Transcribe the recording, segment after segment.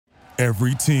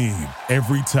Every team,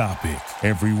 every topic,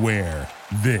 everywhere.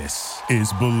 This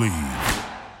is Believe.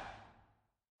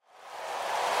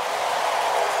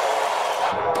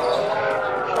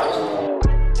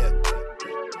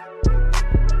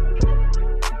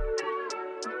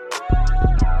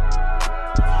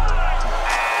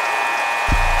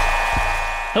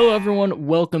 Hello, everyone.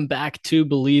 Welcome back to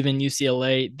Believe in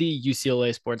UCLA, the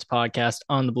UCLA sports podcast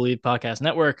on the Believe Podcast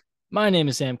Network. My name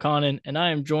is Sam Connon, and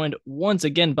I am joined once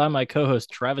again by my co-host,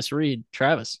 Travis Reed.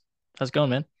 Travis, how's it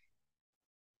going, man?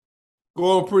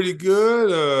 Going pretty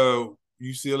good.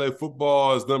 UCLA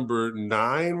football is number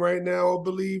 9 right now, I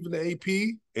believe, in the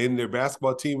AP, and their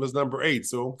basketball team is number 8.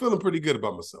 So I'm feeling pretty good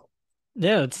about myself.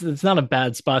 Yeah, it's not a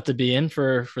bad spot to be in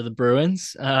for the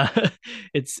Bruins.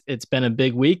 It's been a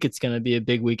big week. It's going to be a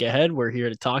big week ahead. We're here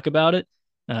to talk about it.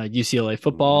 UCLA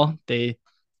football, they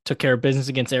took care of business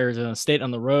against Arizona State on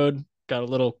the road. Got a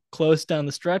little close down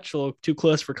the stretch, a little too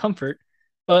close for comfort,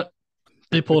 but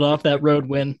they pulled off that road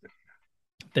win.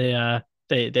 They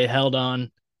held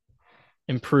on,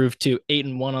 improved to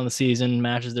 8-1 on the season,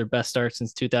 matches their best start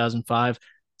since 2005.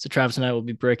 So Travis and I will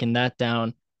be breaking that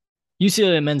down.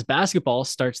 UCLA men's basketball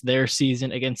starts their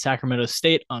season against Sacramento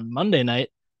State on Monday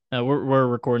night. We're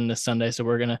recording this Sunday, so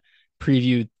we're gonna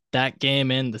preview that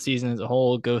game and the season as a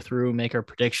whole. Go through, make our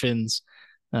predictions,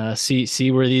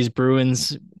 see where these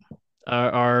Bruins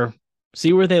are,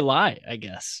 see where they lie. I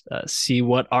guess see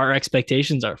what our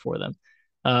expectations are for them.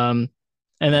 And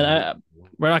then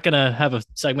we're not gonna have a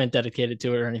segment dedicated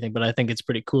to it or anything, but I think it's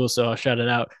pretty cool, so I'll shout it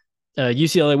out.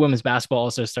 UCLA women's basketball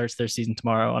also starts their season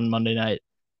tomorrow on Monday night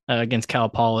against Cal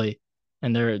Poly,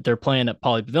 and they're playing at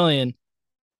Poly Pavilion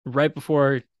right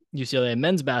before UCLA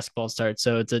men's basketball starts.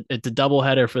 So it's a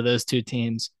doubleheader for those two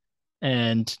teams,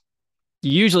 and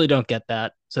you usually don't get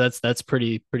that. So that's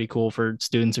pretty cool for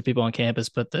students or people on campus.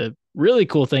 But the really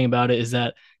cool thing about it is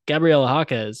that Gabriela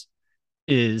Jaquez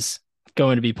is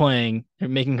going to be playing or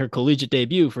making her collegiate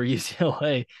debut for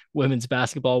UCLA women's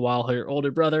basketball, while her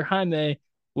older brother Jaime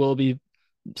will be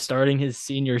starting his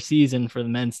senior season for the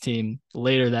men's team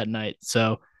later that night.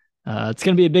 So it's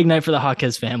going to be a big night for the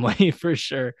Jaquez family for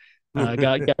sure.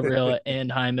 Got Gabriela and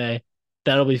Jaime.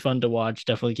 That'll be fun to watch.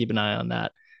 Definitely keep an eye on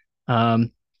that.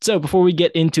 So before we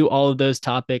get into all of those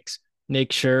topics,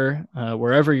 make sure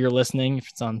wherever you're listening, if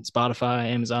it's on Spotify,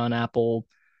 Amazon, Apple,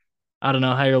 I don't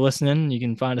know how you're listening, you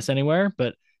can find us anywhere,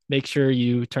 but make sure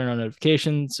you turn on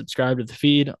notifications, subscribe to the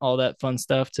feed, all that fun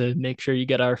stuff to make sure you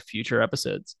get our future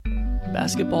episodes.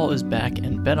 Basketball is back,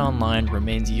 and BetOnline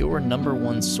remains your number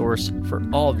one source for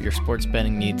all of your sports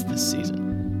betting needs this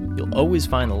season. You'll always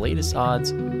find the latest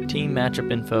odds, team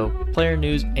matchup info, player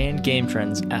news, and game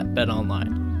trends at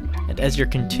BetOnline. And as your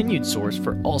continued source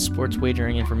for all sports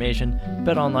wagering information,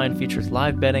 BetOnline features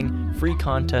live betting, free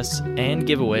contests, and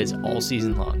giveaways all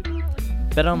season long.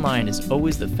 BetOnline is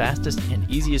always the fastest and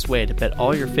easiest way to bet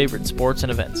all your favorite sports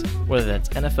and events, whether that's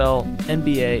NFL,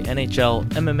 NBA, NHL,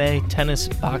 MMA, tennis,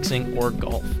 boxing, or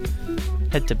golf.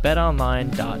 Head to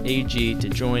betonline.ag to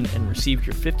join and receive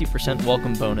your 50%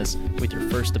 welcome bonus with your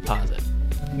first deposit.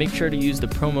 Make sure to use the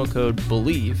promo code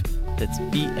BELIEVE, that's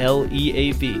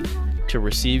BLEAV, to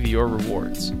receive your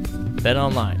rewards.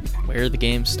 BetOnline, where the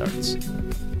game starts.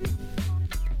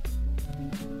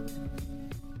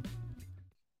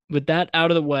 With that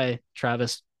out of the way,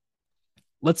 Travis,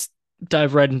 let's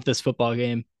dive right into this football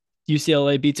game.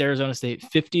 UCLA beats Arizona State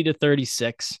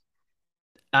 50-36.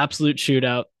 Absolute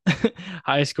shootout,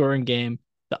 high scoring game.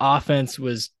 The offense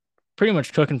was pretty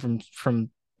much cooking from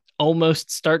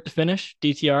almost start to finish.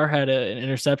 DTR had an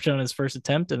interception on his first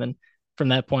attempt, and then from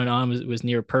that point on was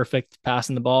near perfect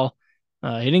passing the ball.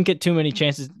 He didn't get too many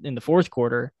chances in the fourth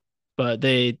quarter, but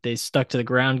they stuck to the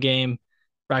ground game.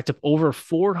 Racked up over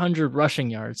 400 rushing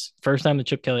yards. First time in the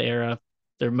Chip Kelly era,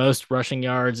 their most rushing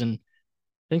yards, and I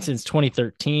think since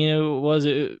 2013 it was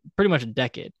pretty much a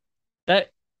decade. That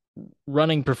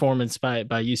running performance by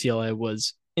UCLA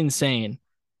was insane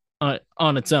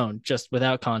on its own, just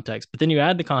without context. But then you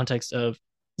add the context of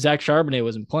Zach Charbonnet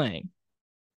wasn't playing,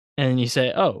 and you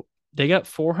say, oh, they got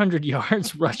 400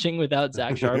 yards rushing without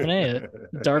Zach Charbonnet,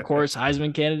 a dark horse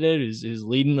Heisman candidate who's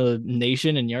leading the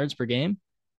nation in yards per game.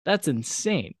 That's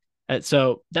insane.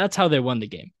 So that's how they won the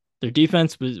game. Their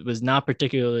defense was not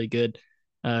particularly good.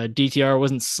 DTR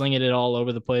wasn't slinging it all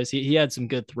over the place. He had some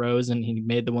good throws, and he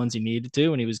made the ones he needed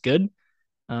to, and he was good.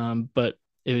 But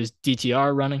it was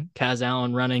DTR running, Kaz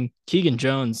Allen running, Keegan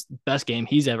Jones, best game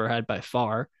he's ever had by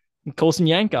far, and Colson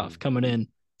Yankoff coming in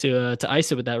to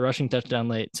ice it with that rushing touchdown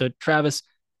late. So Travis,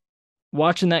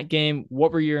 watching that game,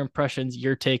 what were your impressions,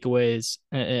 your takeaways,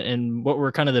 and what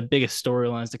were kind of the biggest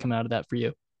storylines to come out of that for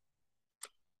you?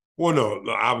 Well, no,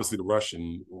 obviously the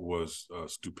Russian was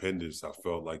stupendous. I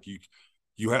felt like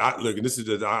you had look, and this is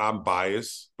just, I'm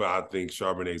biased, but I think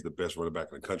Charbonnet is the best running back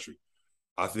in the country.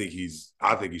 I think he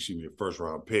should be a first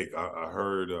round pick. I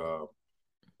heard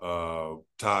Todd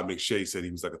McShay said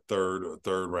he was like a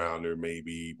third rounder,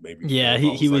 maybe Yeah,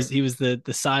 fourth. he was the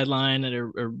sideline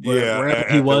or yeah,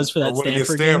 wherever he was for that running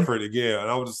Stanford Stanford again, and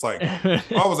I was just like,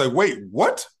 game. wait,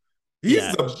 what?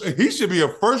 Yeah, He should be a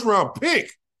first round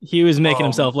pick. he was making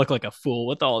himself look like a fool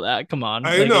with all that. Come on,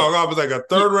 I know. I was like a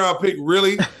third round pick,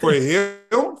 really, for him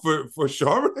for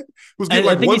Charbonnet, who's getting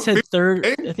like I think he 150. said third.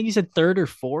 I think he said third or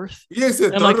fourth. Yeah, he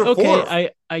said I'm third like, or fourth. okay,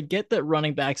 I get that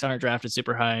running backs aren't drafted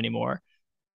super high anymore,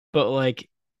 but like,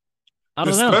 I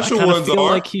The don't know. I special kind of ones feel are.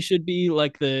 like he should be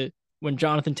like when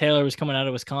Jonathan Taylor was coming out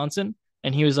of Wisconsin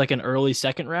and he was like an early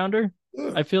second rounder.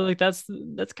 Yeah. I feel like that's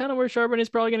kind of where Charbonnet is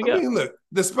probably going to I go. mean, look,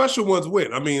 the special ones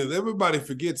win. I mean, everybody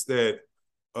forgets that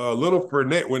Little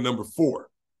Fournette went number 4,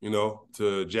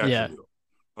 to Jacksonville. Yeah.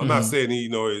 I'm not saying he's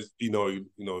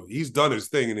done his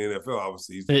thing in the NFL.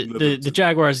 Obviously, the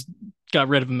Jaguars got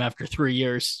rid of him after 3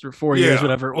 years or 4 years,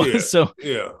 whatever it was. Yeah, so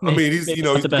yeah, I mean, he's he's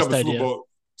become the best a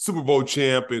Super Bowl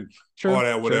champ and all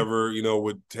that, whatever.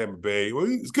 With Tampa Bay. Well,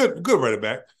 he's good running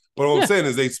back. But what I'm saying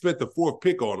is they spent the 4th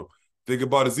pick on him. Think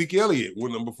about Ezekiel Elliott,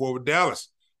 went number 4 with Dallas.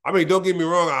 I mean, don't get me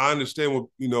wrong. I understand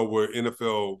where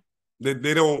NFL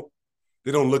they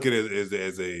don't look at it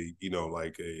as a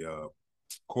like a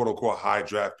quote unquote high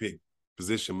draft pick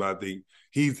position. But I think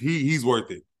he's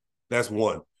worth it. That's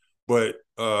one. But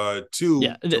 2,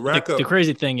 yeah, to rack up. The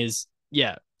crazy thing is,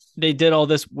 they did all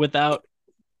this without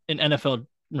an NFL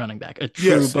running back, a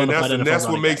true bona fide NFL and that's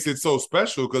what running makes back. it so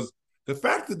special, because the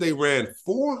fact that they ran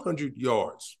 400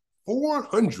 yards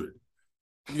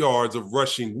of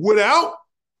rushing without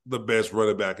the best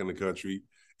running back in the country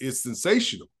is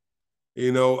sensational.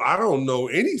 I don't know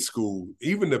any school,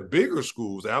 even the bigger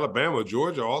schools, Alabama,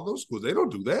 Georgia, all those schools, they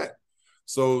don't do that.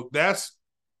 So that's,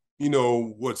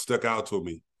 what stuck out to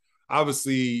me.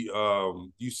 Obviously,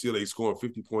 UCLA scoring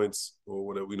 50 points or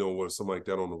whatever, something like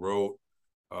that on the road,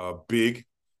 big.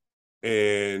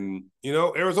 And,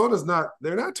 Arizona's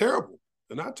they're not terrible.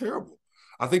 They're not terrible.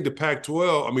 I think the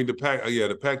Pac-12,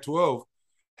 the Pac-12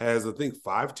 has, I think,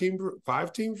 5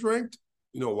 teams ranked.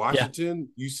 Washington,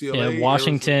 UCLA. Yeah,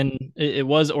 Washington. It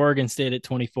was Oregon State at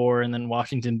 24, and then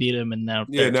Washington beat them, and now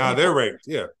they're ranked.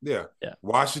 Yeah.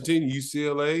 Washington,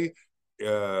 UCLA,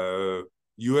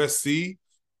 USC,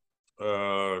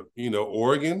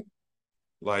 Oregon,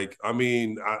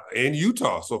 and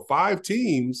Utah. So 5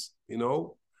 teams,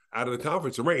 out of the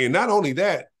conference are ranked. And not only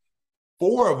that,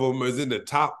 4 of them is in the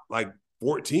top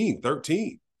 14,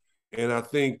 13. And I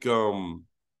think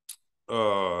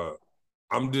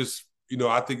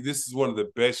I think this is one of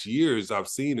the best years I've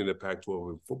seen in the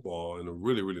Pac-12 in football in a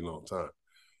really, really long time.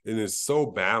 And it's so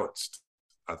balanced,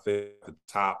 I think, at the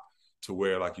top, to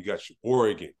where you got your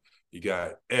Oregon, you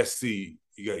got SC,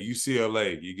 you got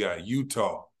UCLA, you got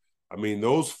Utah. I mean,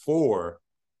 those 4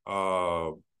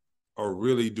 are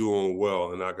really doing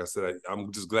well. And like I said,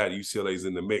 I'm just glad UCLA's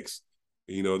in the mix.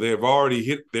 They've already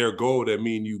hit their goal that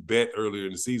me and you bet earlier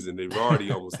in the season. They've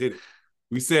already almost hit it.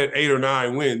 We said 8 or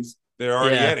 9 wins. They're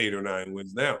already at 8 or 9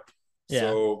 wins now. Yeah.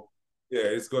 So,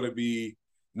 it's going to be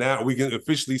 – now we can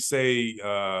officially say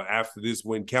after this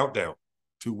win countdown,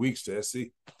 2 weeks to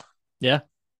SC. Yeah.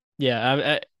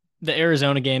 Yeah. The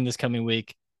Arizona game this coming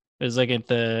week is at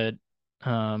the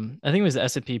I think it was the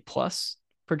S&P Plus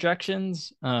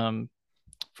projections from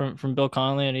Bill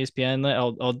Connolly on ESPN.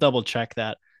 I'll double check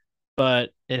that. But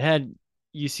it had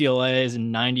UCLA as a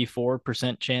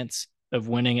 94% chance of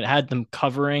winning. It had them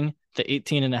covering the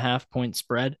 18.5 point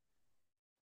spread.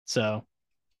 So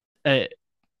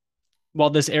while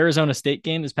this Arizona State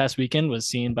game this past weekend was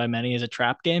seen by many as a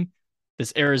trap game,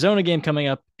 this Arizona game coming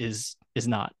up is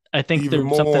not. I think even there's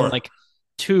more. Something like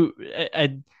 2.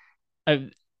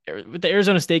 With the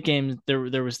Arizona State game, there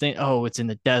was it's in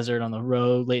the desert on the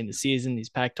road late in the season, these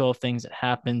Pac-12 things that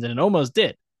happens, and it almost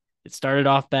did. It started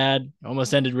off bad,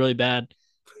 almost ended really bad,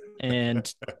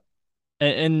 and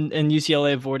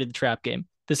UCLA avoided the trap game.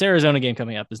 This Arizona game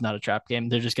coming up is not a trap game.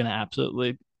 They're just going to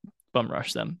absolutely bum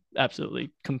rush them,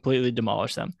 absolutely, completely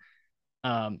demolish them.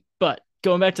 But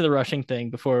going back to the rushing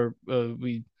thing before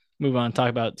we move on and talk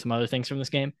about some other things from this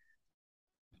game,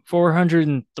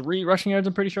 403 rushing yards,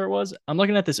 I'm pretty sure it was. I'm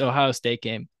looking at this Ohio State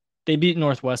game. They beat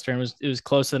Northwestern. It was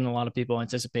closer than a lot of people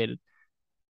anticipated.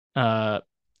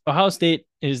 Ohio State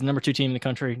is number 2 team in the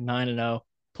country, 9-0,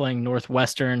 playing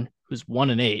Northwestern, who's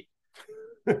 1-8.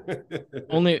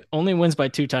 only wins by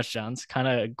 2 touchdowns. Kind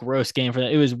of a gross game for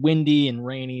that. It was windy and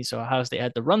rainy, so Ohio State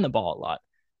had to run the ball a lot.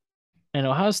 And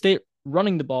Ohio State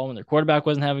running the ball when their quarterback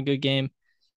wasn't having a good game,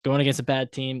 going against a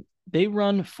bad team. They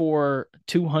run for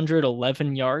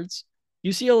 211 yards.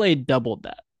 UCLA doubled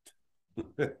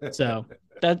that. So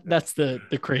that's the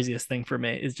craziest thing for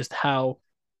me is just how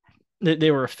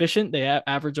they were efficient. They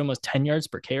averaged almost 10 yards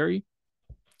per carry.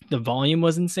 The volume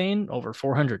was insane, over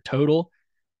 400 total,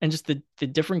 and just the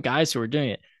different guys who were doing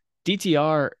it.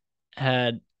 DTR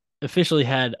had officially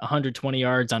had 120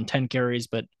 yards on 10 carries,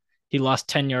 but he lost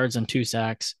 10 yards on 2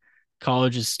 sacks.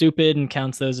 College is stupid and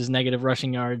counts those as negative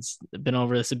rushing yards. I've been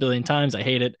over this a billion times. I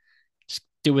hate it. Just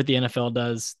do what the NFL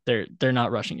does. They're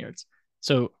not rushing yards.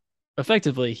 So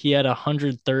effectively, he had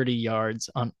 130 yards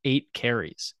on 8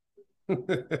 carries.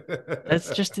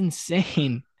 That's just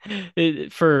insane.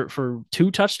 For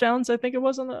 2 touchdowns, I think it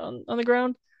was on the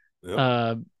ground.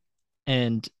 Yep.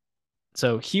 And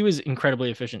so he was incredibly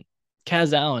efficient.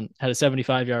 Kaz Allen had a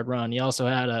 75-yard run. He also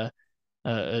had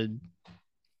an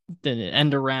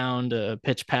end around, a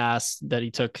pitch pass that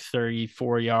he took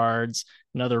 34 yards.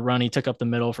 Another run he took up the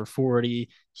middle for 40.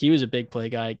 He was a big play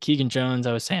guy. Keegan Jones,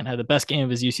 I was saying, had the best game of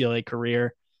his UCLA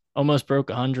career. Almost broke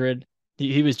 100.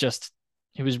 He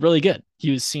was really good.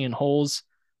 He was seeing holes,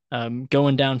 going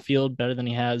downfield better than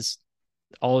he has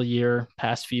all year,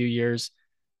 past few years.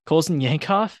 Colson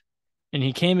Yankoff, and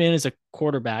he came in as a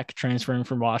quarterback transferring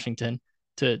from Washington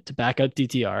to back up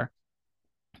DTR.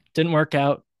 Didn't work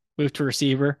out, moved to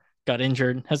receiver, got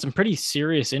injured, has some pretty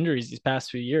serious injuries these past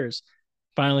few years.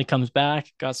 Finally comes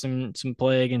back, got some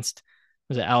play against,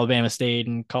 was it Alabama State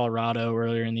and Colorado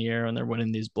earlier in the year when they're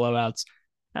winning these blowouts.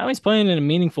 Now he's playing in a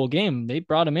meaningful game. They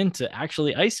brought him in to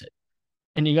actually ice it.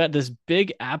 And you got this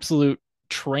big absolute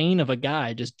train of a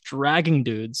guy just dragging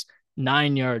dudes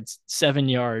 9 yards, 7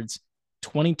 yards,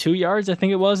 22 yards, I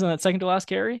think it was, in that second to last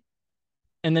carry.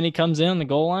 And then he comes in on the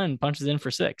goal line and punches in for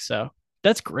 6. So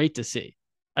that's great to see.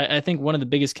 I think one of the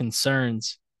biggest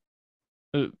concerns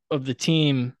of the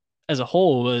team as a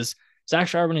whole was Zach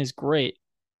Charbonnet is great,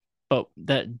 but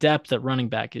that depth at running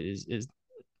back is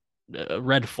a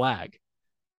red flag.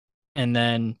 And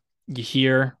then you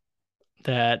hear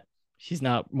that he's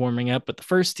not warming up with the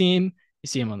first team. You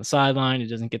see him on the sideline. He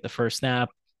doesn't get the first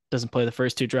snap, doesn't play the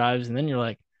first 2 drives. And then you're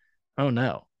like, oh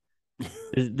no,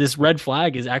 this red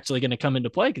flag is actually going to come into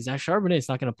play because Zach Charbonnet is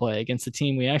not going to play against the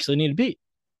team we actually need to beat.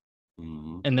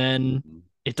 Mm-hmm. And then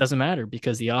it doesn't matter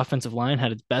because the offensive line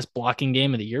had its best blocking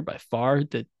game of the year by far.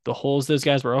 The holes those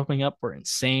guys were opening up were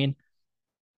insane.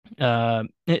 The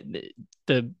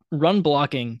run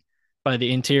blocking by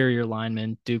the interior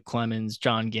linemen, Duke Clemens,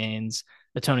 John Gaines,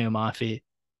 Antonio Mafi,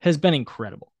 has been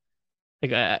incredible.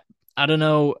 Like I don't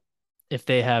know if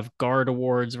they have guard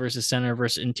awards versus center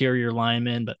versus interior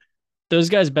linemen, but those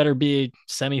guys better be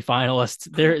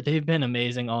semifinalists. They've been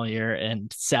amazing all year,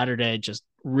 and Saturday just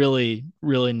really,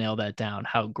 really nailed that down,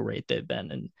 how great they've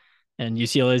been. And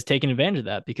UCLA is taking advantage of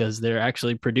that because they're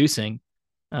actually producing.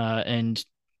 And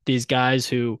these guys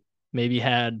who maybe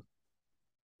had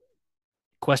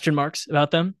question marks about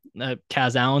them.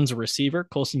 Kaz Allen's a receiver.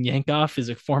 Colson Yankoff is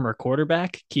a former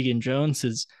quarterback. Keegan Jones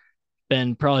has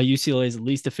been probably UCLA's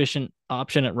least efficient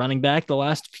option at running back the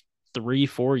last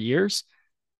 3-4 years.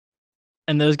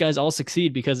 And those guys all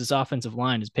succeed because this offensive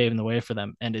line is paving the way for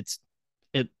them. And it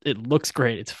looks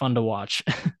great. It's fun to watch.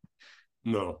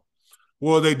 No.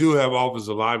 Well, they do have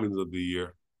offensive linemen of the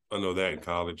year. I know that in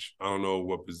college. I don't know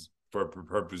what per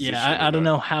position. Yeah, I don't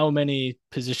know how many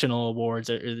positional awards.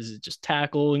 Is it just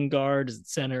tackle and guard? Is it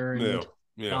center and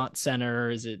not center?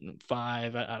 Is it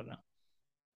 5? I don't know.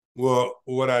 Well,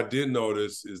 what I did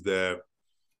notice is that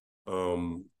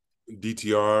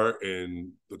DTR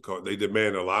and they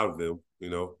demand a lot of them,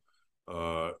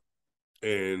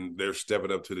 and they're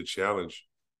stepping up to the challenge.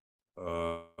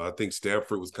 I think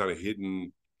Stanford was kind of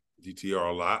hitting DTR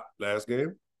a lot last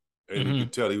game, and you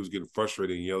could tell he was getting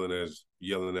frustrated and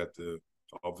yelling at the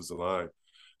offensive line.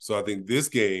 So I think this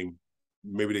game,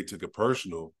 maybe they took it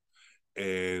personal,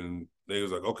 and they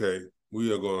was like, okay,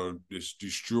 we are going to just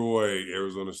destroy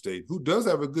Arizona State, who does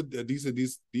have a decent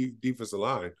defensive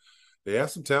line. They have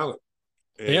some talent.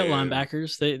 They got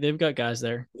linebackers. They've got guys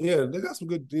there. Yeah, they got some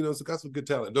good, got some good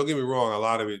talent. Don't get me wrong, a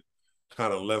lot of it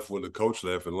kind of left when the coach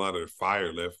left, and a lot of the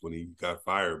fire left when he got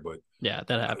fired. But yeah,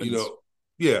 that happens.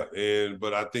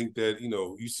 But I think that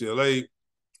UCLA,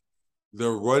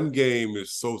 their run game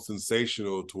is so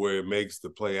sensational to where it makes the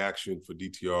play action for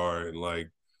DTR and like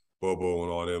Bobo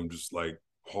and all them just like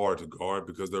hard to guard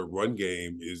because their run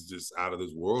game is just out of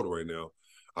this world right now.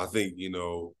 I think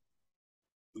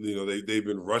they've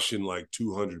been rushing like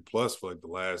 200 plus for like the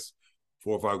last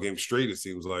 4 or 5 games straight, it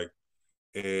seems like,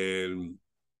 and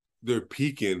they're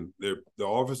peaking. The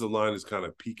offensive line is kind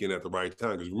of peaking at the right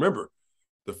time because remember,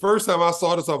 The first time I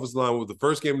saw this offensive line was the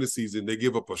first game of the season. They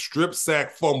give up a strip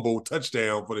sack fumble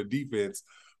touchdown for the defense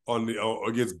on the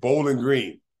against Bowling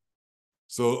Green.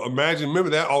 So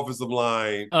remember that offensive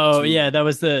line. Oh yeah, that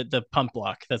was the pump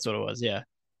block. That's what it was. Yeah.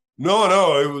 No,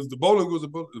 it was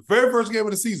the very first game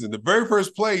of the season. The very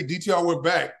first play, DTR went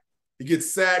back. He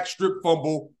gets sacked, strip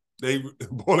fumble.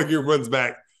 Bowling Green runs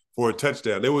back for a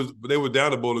touchdown. They were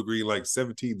down to Bowling Green like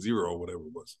 17-0 or whatever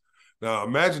it was. Now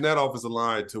imagine that offensive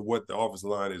line to what the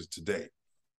offensive line is today,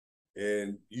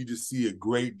 and you just see a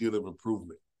great deal of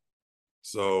improvement.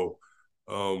 So,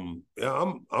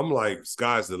 yeah, I'm like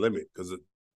sky's the limit because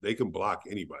they can block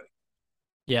anybody.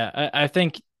 Yeah, I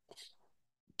think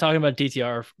talking about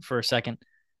DTR for a second,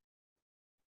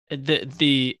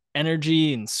 the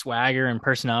energy and swagger and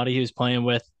personality he was playing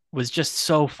with was just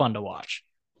so fun to watch.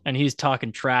 And he's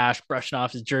talking trash, brushing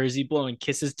off his jersey, blowing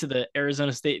kisses to the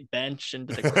Arizona State bench and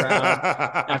to the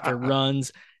crowd after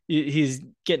runs. He's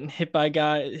getting hit by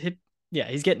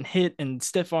he's getting hit and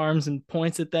stiff arms and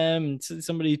points at them. And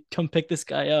somebody come pick this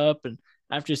guy up. And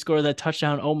after he scored that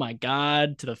touchdown, oh my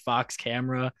God, to the Fox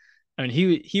camera. I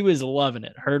mean, he was loving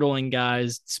it, hurdling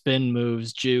guys, spin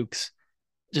moves, jukes.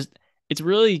 Just it's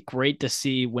really great to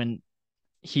see when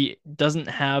he doesn't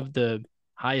have the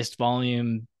highest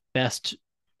volume, best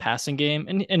passing game.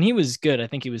 And he was good. I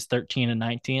think he was 13 and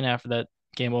 19 after that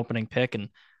game opening pick. And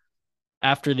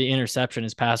after the interception,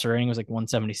 his passer rating was like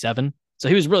 177. So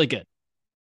he was really good.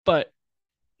 But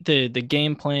the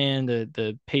game plan,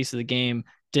 the pace of the game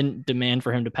didn't demand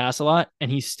for him to pass a lot. And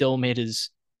he still made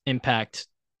his impact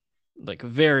like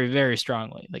very, very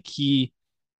strongly. Like he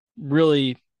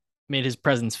really made his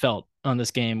presence felt on this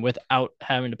game without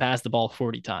having to pass the ball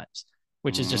 40 times,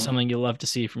 which is just something you love to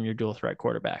see from your dual threat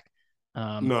quarterback.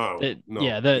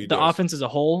 The offense as a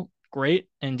whole, great.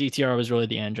 And DTR was really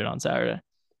the engine on Saturday.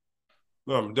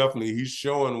 No, definitely. He's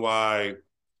showing why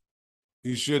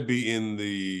he should be in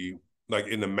the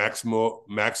Maxwell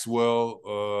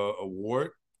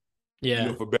award.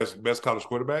 Yeah. For best college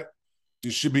quarterback. He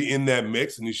should be in that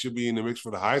mix, and he should be in the mix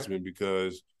for the Heisman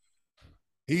because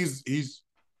he's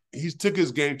took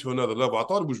his game to another level. I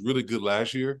thought it was really good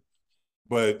last year,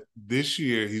 but this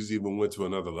year he's even went to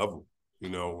another level.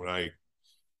 Like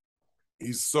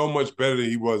he's so much better than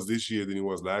he was this year than he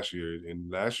was last year.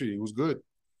 And last year he was good.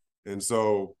 And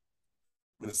so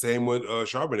the same with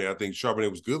Charbonnet. I think Charbonnet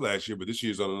was good last year, but this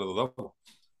year's on another level.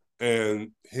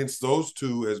 And hence those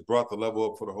two has brought the level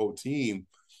up for the whole team.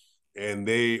 And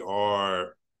they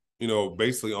are,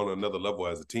 basically on another level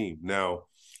as a team. Now,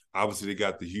 obviously they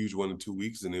got the huge one in 2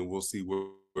 weeks, and then we'll see where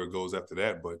it goes after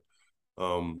that. But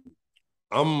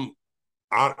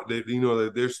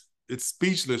it's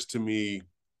speechless to me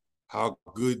how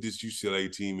good this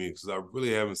UCLA team is, because I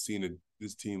really haven't seen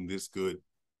this team this good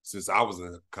since I was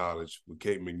in college with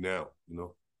Kate McNown.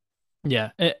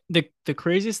 Yeah, the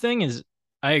craziest thing is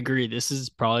I agree. This is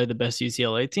probably the best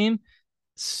UCLA team.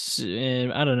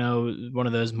 I don't know, one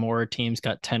of those more teams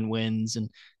got 10 wins and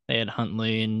they had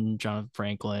Huntley and Jonathan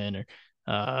Franklin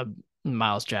or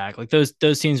Miles Jack. Like those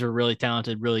teams were really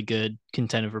talented, really good,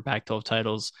 contended for Pac-12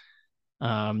 titles.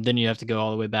 Then you have to go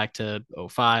all the way back to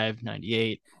 05,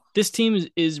 98. This team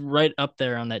is right up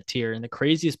there on that tier. And the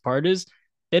craziest part is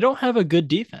they don't have a good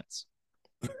defense.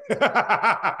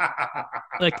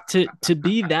 Like to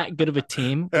be that good of a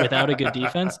team without a good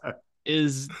defense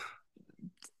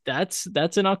that's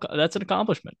an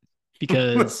accomplishment,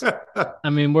 because I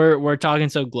mean we're talking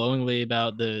so glowingly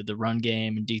about the run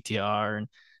game and DTR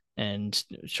and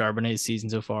Charbonnet's season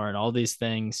so far and all these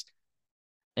things,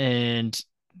 and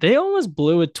they almost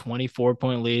blew a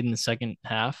 24-point lead in the second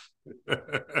half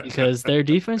because their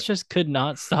defense just could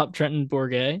not stop Trenton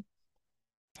Bourguet,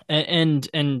 and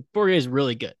Bourguet is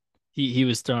really good. He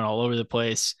was thrown all over the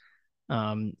place.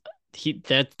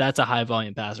 That's a high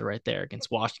volume passer right there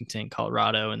against Washington,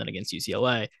 Colorado, and then against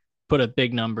UCLA. Put up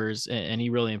big numbers, and he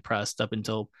really impressed up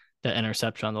until that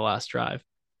interception on the last drive.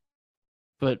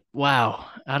 But wow,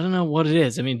 I don't know what it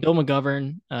is. I mean, Bill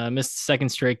McGovern missed the second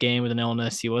straight game with an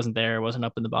illness. He wasn't there, wasn't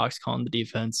up in the box calling the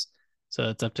defense. So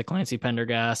it's up to Clancy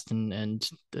Pendergast and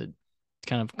the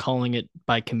kind of calling it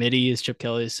by committee, as Chip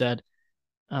Kelly has said.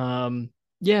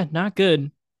 Yeah, not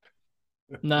good.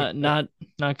 Not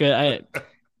good.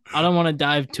 I don't want to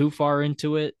dive too far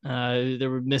into it. There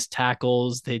were missed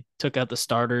tackles. They took out the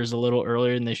starters a little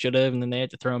earlier than they should have, and then they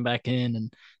had to throw them back in,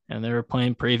 and they were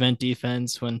playing prevent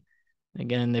defense when,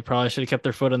 again, they probably should have kept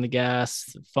their foot on the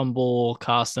gas. Fumble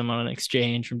cost them on an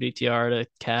exchange from DTR to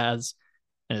Kaz.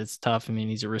 And it's tough. I mean,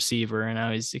 he's a receiver, and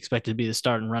now he's expected to be the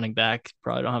starting running back.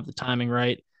 Probably don't have the timing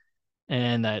right,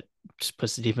 and that just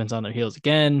puts the defense on their heels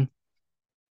again.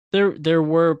 There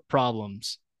were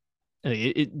problems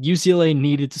UCLA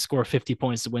needed to score 50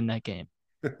 points to win that game,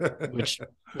 which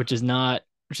which is not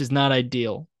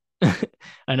ideal.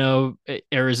 I know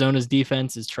Arizona's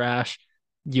defense is trash.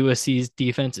 USC's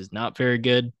defense is not very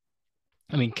good.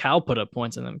 I mean, Cal put up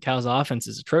points on them. Cal's offense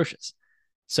is atrocious.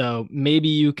 So maybe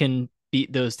you can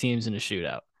beat those teams in a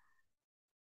shootout.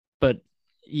 But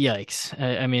yikes.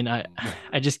 I mean, I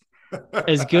just,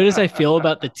 as good as I feel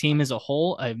about the team as a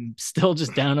whole, I'm still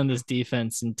just down on this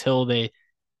defense until they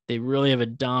really have a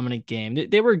dominant game.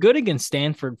 They were good against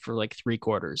Stanford for like 3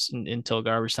 quarters until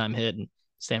garbage time hit, and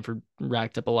Stanford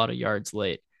racked up a lot of yards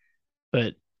late.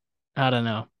 But I don't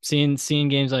know. Seeing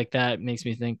games like that makes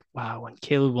me think, wow, when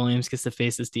Caleb Williams gets to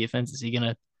face this defense, is he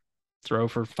gonna throw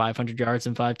for 500 yards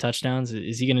and 5 touchdowns?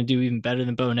 Is he gonna do even better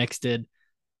than Bo Nix did?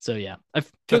 So yeah, I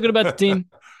feel good about the team.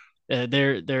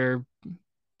 They're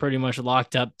pretty much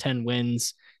locked up, 10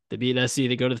 wins. They beat SC.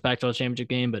 They go to the Pac-12 championship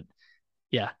game, but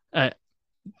yeah,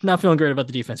 not feeling great about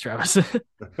the defense, Travis.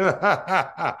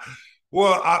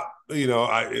 Well,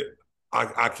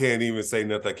 I can't even say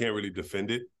nothing. I can't really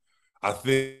defend it. I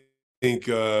think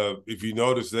if you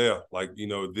notice there, like,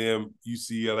 them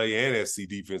UCLA and SC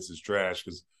defense is trash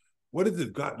because what did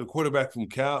the quarterback from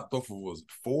Cal throw for? Was it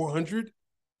 400?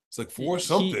 It's like four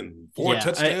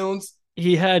touchdowns.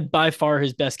 He had by far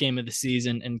his best game of the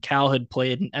season, and Cal had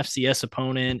played an FCS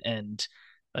opponent and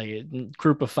like a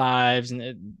group of fives and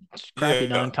a crappy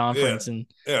non-conference,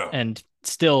 and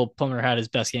still Plummer had his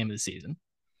best game of the season.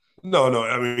 No.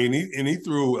 I mean, he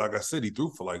threw, like I said, he threw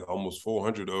for like almost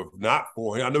 400, or not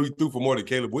 400. I know he threw for more than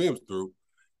Caleb Williams threw,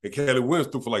 and Caleb Williams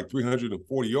threw for like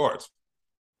 340 yards.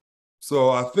 So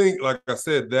I think, like I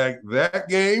said, that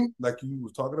game, like you were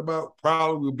talking about,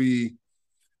 probably will be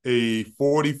a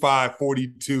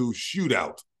 45-42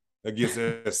 shootout against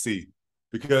SC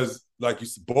because, like you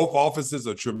said, both offenses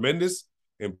are tremendous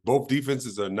and both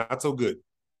defenses are not so good.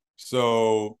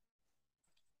 So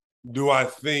do I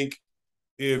think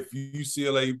if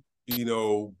UCLA,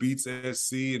 beats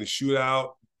SC in a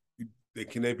shootout,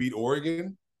 can they beat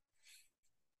Oregon?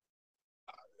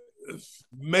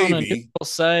 Maybe. On a neutral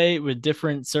site with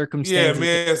different circumstances. Yeah,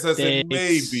 man, I said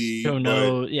maybe. Don't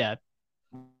know. Yeah.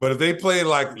 But if they play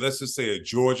like, let's just say, a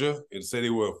Georgia, and say they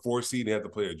were a 4 seed and they have to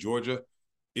play a Georgia,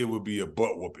 it would be a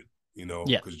butt whooping,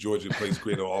 because Georgia plays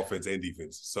great on offense and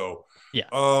defense. So, yeah,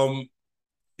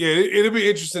 it'll be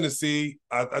interesting to see.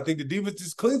 I think the defense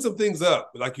just clean some things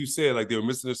up. Like you said, like they were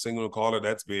missing their single caller.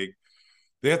 That's big.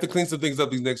 They have to clean some things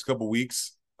up these next couple of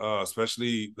weeks,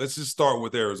 especially, let's just start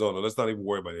with Arizona. Let's not even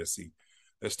worry about SC.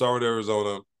 Let's start with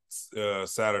Arizona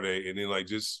Saturday, and then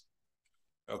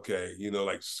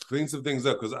clean some things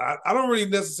up, because I don't really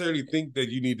necessarily think that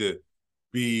you need to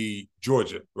be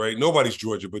Georgia, right? Nobody's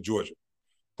Georgia but Georgia.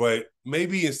 But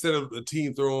maybe instead of a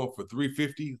team throwing for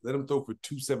 350, let them throw for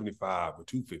 275 or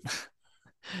 250.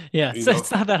 Yeah, so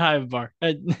it's not that high of a bar.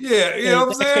 Yeah, you know what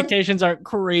I'm saying? Expectations aren't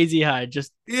crazy high.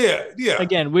 Just yeah.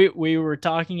 Again, we were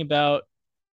talking about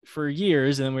for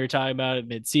years, and then we were talking about it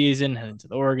mid-season, heading to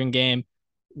the Oregon game.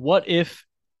 What if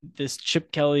this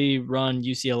Chip Kelly run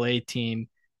UCLA team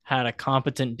had a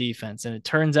competent defense? And it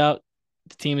turns out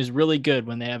the team is really good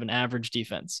when they have an average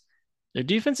defense. Their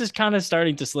defense is kind of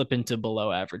starting to slip into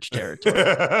below average territory.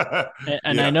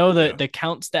 And I know that the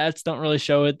count stats don't really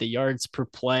show it. The yards per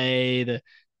play,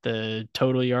 the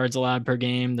total yards allowed per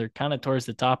game, they're kind of towards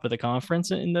the top of the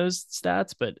conference in those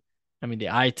stats. But I mean,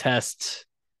 the eye test,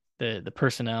 the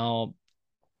personnel,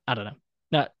 I don't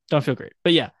know. Don't feel great.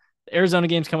 But yeah, the Arizona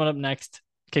game's coming up next,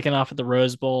 kicking off at the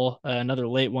Rose Bowl, another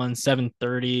late one,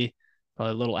 7:30,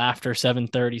 probably a little after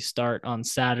 7:30 start on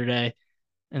Saturday.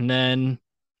 And then,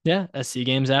 yeah, SC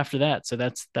games after that. So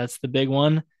that's the big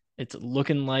one. It's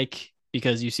looking like,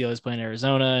 because UCLA is playing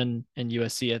Arizona and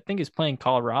USC, I think, is playing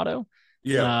Colorado.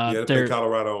 They play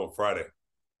Colorado on Friday.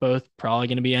 Both probably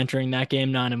going to be entering that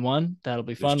game 9-1. That'll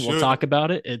be fun. We'll talk about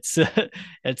it. It's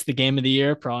the game of the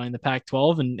year, probably in the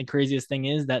Pac-12. And the craziest thing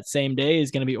is that same day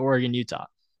is going to be Oregon, Utah.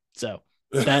 So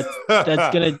that's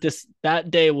gonna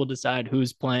that day will decide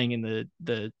who's playing in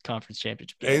the conference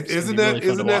championship game. Isn't that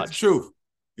the truth?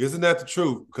 Isn't that the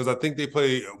truth? Because I think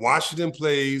Washington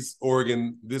plays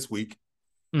Oregon this week,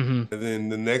 and then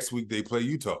the next week they play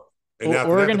Utah. And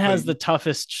Oregon has the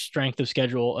toughest strength of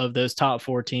schedule of those top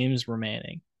 4 teams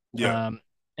remaining. Yeah.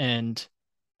 And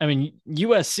I mean,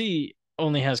 USC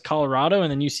only has Colorado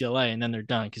and then UCLA, and then they're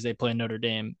done because they play Notre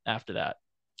Dame after that,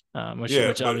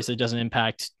 which obviously doesn't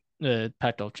impact the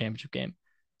Pac-12 championship game.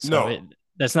 So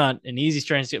that's not an easy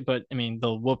strength, but I mean,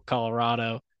 they'll whoop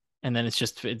Colorado. And then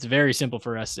it's very simple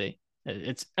for SC.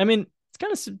 It's kind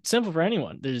of simple for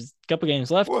anyone. There's a couple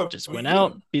games left. Just win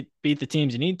out, beat the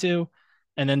teams you need to.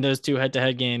 And then those two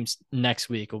head-to-head games next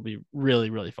week will be really,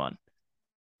 really fun.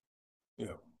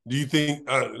 Yeah. Do you think?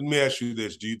 Let me ask you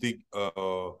this: do you think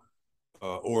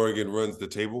Oregon runs the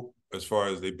table as far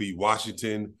as they beat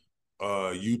Washington,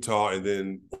 Utah, and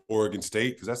then Oregon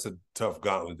State? Because that's a tough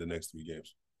gauntlet the next 3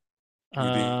 games. You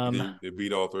think they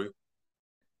beat all 3?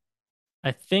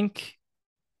 I think,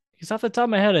 because off the top of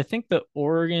my head, I think the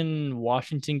Oregon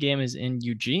Washington game is in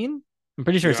Eugene. I'm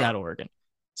pretty sure it's Yeah. at Oregon.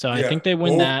 So I Yeah. think they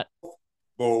win that.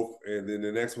 Both, and then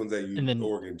the next one's at And then,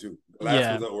 Oregon too. The last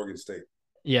yeah, one's at Oregon State.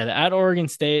 yeah, the at Oregon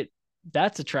State,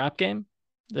 that's a trap game.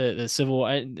 The Civil,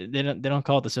 they don't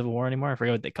call it the Civil War anymore. I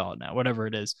forget what they call it now. Whatever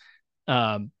it is,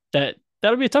 that'll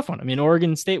be a tough one. I mean,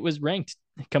 Oregon State was ranked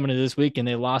coming into this week, and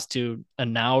they lost to a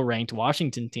now ranked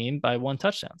Washington team by 1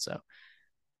 touchdown. So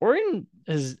Oregon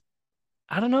is,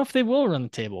 I don't know if they will run the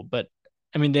table, but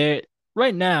I mean, they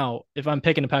right now, if I'm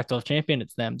picking a Pac-12 champion,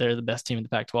 it's them. They're the best team in the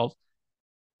Pac-12.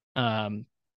 Um,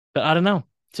 but I don't know,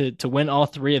 to win all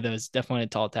 3 of those, definitely a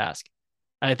tall task.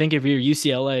 I think if you're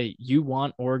UCLA, you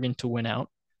want Oregon to win out,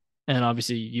 and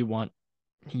obviously you want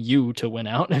you to win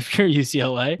out if you're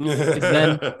UCLA, because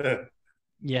then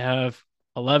you have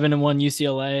 11-1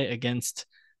 UCLA against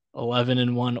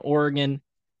 11-1 Oregon,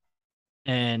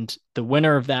 and the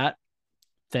winner of that,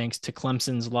 thanks to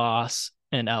Clemson's loss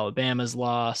and Alabama's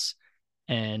loss,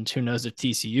 and who knows if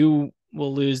TCU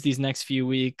will lose these next few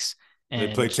weeks, they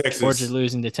and play Texas. Georgia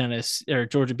losing to Tennessee, or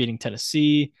Georgia beating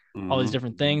Tennessee, all these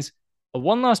different things. A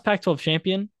 1-loss Pac-12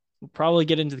 champion will probably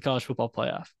get into the college football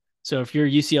playoff. So if you're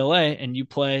UCLA and you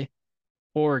play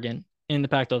Oregon in the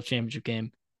Pac-12 championship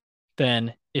game,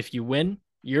 then if you win,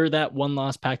 you're that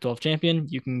 1-loss Pac-12 champion.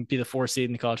 You can be the 4th seed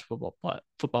in the college football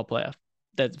playoff.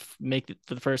 That make it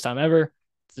for the first time ever.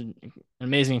 It's an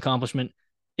amazing accomplishment.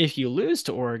 If you lose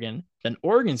to Oregon, then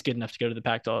Oregon's good enough to go to the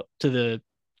Pac-12, to the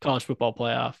college football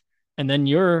playoff, and then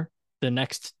you're the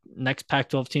next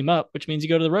Pac-12 team up, which means you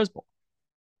go to the Rose Bowl.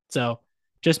 So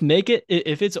just make it,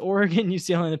 if it's Oregon,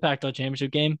 UCLA in the Pac-12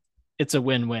 championship game, it's a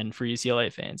win-win for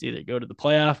UCLA fans. Either go to the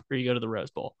playoff or you go to the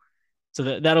Rose Bowl.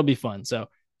 So that'll be fun. So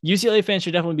UCLA fans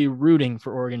should definitely be rooting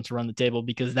for Oregon to run the table,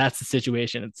 because that's the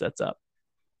situation it sets up.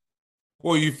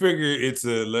 Well, you figure it's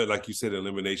like you said,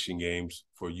 elimination games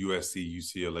for USC,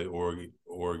 UCLA,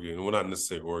 Oregon. Well, not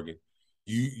necessarily Oregon,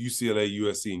 UCLA,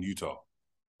 USC, and Utah.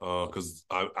 Because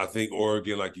I think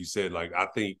Oregon, like you said, I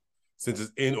think since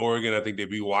it's in Oregon, I think they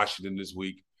beat Washington this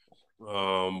week.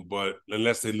 But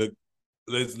unless they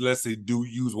do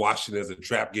use Washington as a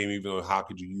trap game, even though how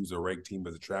could you use a ranked team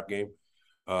as a trap game?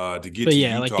 To get but to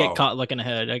yeah, Utah, get caught looking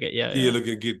ahead. I get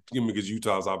because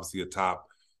Utah is obviously a top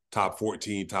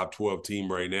 14, top 12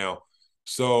 team right now.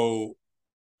 So,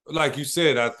 like you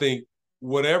said, I think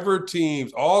whatever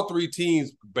teams, all 3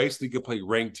 teams basically can play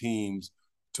ranked teams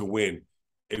to win.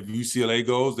 If UCLA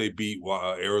goes, they beat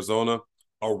Arizona,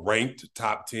 a ranked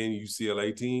top 10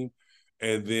 UCLA team,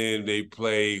 and then they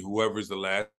play whoever's the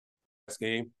last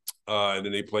game, and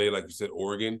then they play, like you said,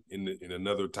 Oregon in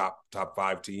another top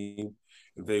 5 team.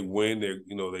 If they win,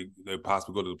 they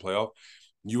possibly go to the playoff.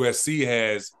 USC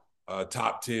has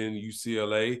top 10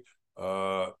 UCLA.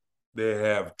 They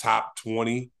have top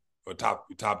 20 or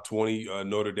top 20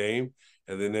 Notre Dame,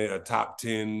 and then they have top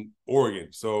 10 Oregon.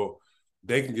 So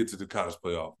they can get to the college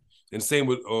playoff. And same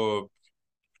with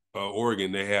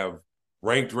Oregon. They have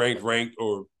ranked,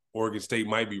 or Oregon State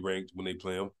might be ranked when they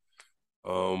play them.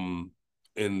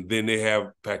 And then they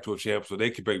have Pac-12 champs, so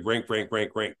they could be ranked, 4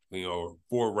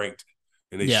 ranked,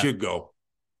 and they should go.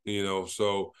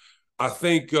 So I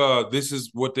think this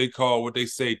is what they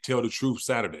say, tell the truth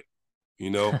Saturday.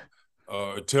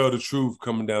 Tell the truth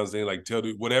coming down saying,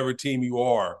 whatever team you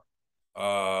are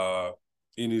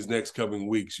in these next coming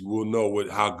weeks, you will know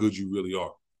how good you really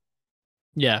are.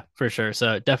 Yeah, for sure.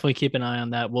 So definitely keep an eye on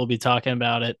that. We'll be talking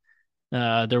about it.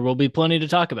 There will be plenty to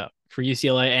talk about for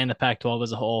UCLA and the Pac-12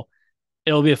 as a whole.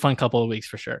 It'll be a fun couple of weeks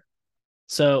for sure.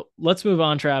 So let's move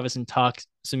on, Travis, and talk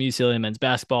some UCLA men's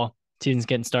basketball. Season's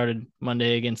getting started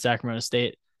Monday against Sacramento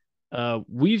State.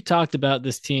 We've talked about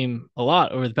this team a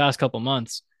lot over the past couple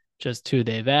months, just who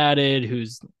they've added,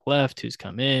 who's left, who's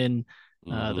come in,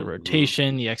 the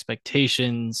rotation, the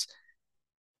expectations.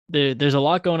 There's a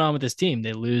lot going on with this team.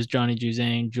 They lose Johnny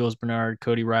Juzang, Jules Bernard,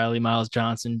 Cody Riley, Miles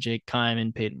Johnson, Jake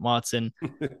Kyman, Peyton Watson.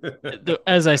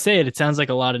 As I say it sounds like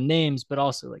a lot of names, but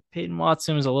also like Peyton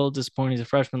Watson was a little disappointing as a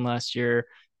freshman last year.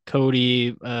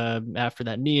 Cody, after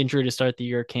that knee injury to start the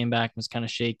year, came back and was kind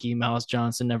of shaky. Miles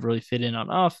Johnson never really fit in on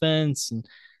offense. And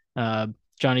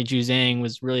Johnny Juzang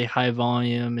was really high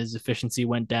volume. His efficiency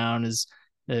went down as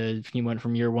he went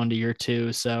from year 1 to year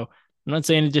 2. So I'm not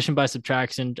saying addition by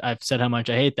subtraction. I've said how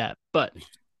much I hate that, but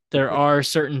there are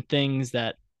certain things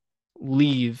that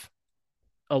leave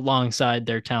alongside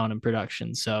their talent and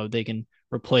production, so they can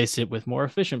replace it with more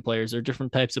efficient players or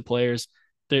different types of players.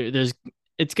 There's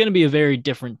it's going to be a very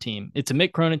different team. It's a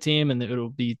Mick Cronin team, and it'll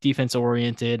be defense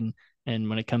oriented, and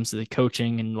when it comes to the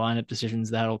coaching and lineup decisions,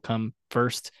 that'll come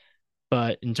first.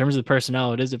 But in terms of the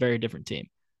personnel, it is a very different team.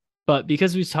 But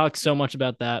because we've talked so much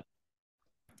about that,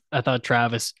 I thought,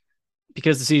 Travis,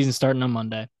 because the season's starting on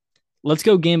Monday, let's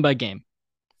go game by game.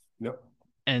 Yep.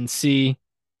 And see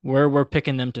where we're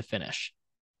picking them to finish.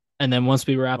 And then once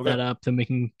we wrap that up, then we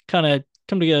can kind of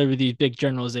come together with these big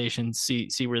generalizations,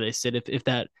 see where they sit, if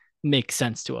that makes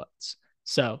sense to us.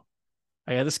 So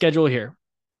I got the schedule here.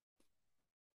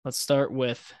 Let's start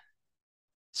with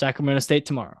Sacramento State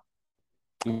tomorrow.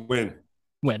 Win.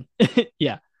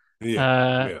 Yeah.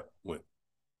 Win.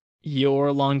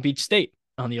 Your Long Beach State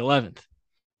on the 11th.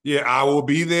 Yeah, I will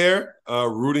be there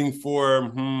rooting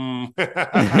for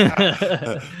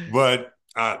but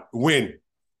win.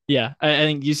 Yeah, I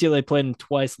think UCLA played them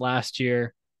twice last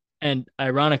year. And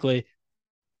ironically,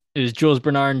 it was Jules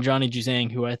Bernard and Johnny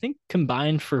Juzang, who I think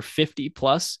combined for 50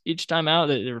 plus each time out.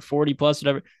 They were 40 plus,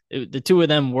 whatever. The two of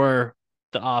them were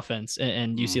the offense,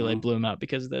 and UCLA blew them out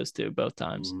because of those two both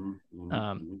times.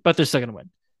 But they're still going to win.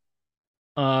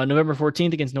 November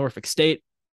 14th against Norfolk State.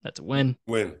 That's a win.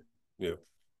 Yeah.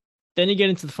 Then you get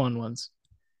into the fun ones.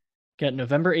 Got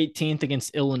November 18th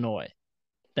against Illinois.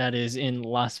 That is in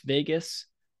Las Vegas.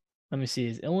 Let me see.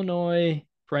 Is Illinois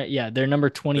right? Yeah, they're number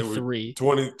 23.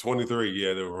 23.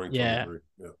 Yeah, they were ranked 23.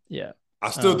 Yeah.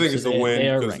 I still think it's a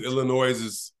win because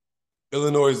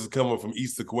Illinois is coming from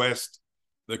east to west.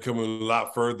 They're coming a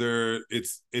lot further.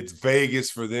 It's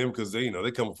Vegas for them because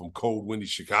they're coming from cold, windy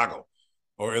Chicago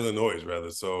or Illinois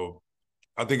rather. So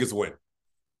I think it's a win.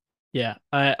 Yeah,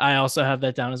 I also have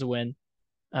that down as a win.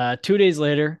 2 days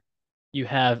later, you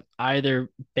have either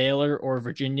Baylor or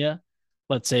Virginia.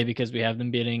 Let's say because we have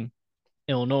them beating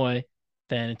Illinois,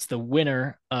 then it's the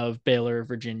winner of Baylor or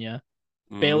Virginia.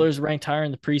 Baylor's ranked higher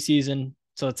in the preseason,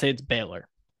 so let's say it's Baylor,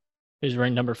 who's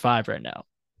ranked number 5 right now.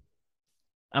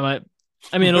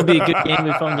 It'll be a good game,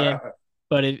 a fun game,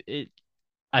 but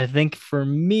I think for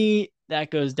me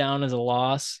that goes down as a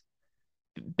loss.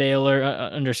 Baylor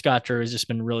under Scott Drew has just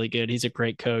been really good. He's a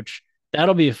great coach.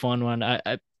 That'll be a fun one.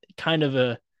 I kind of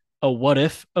a what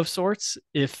if of sorts.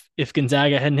 If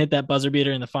Gonzaga hadn't hit that buzzer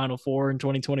beater in the Final Four in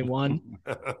 2021,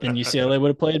 then UCLA would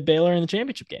have played Baylor in the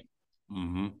championship game.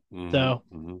 So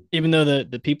even though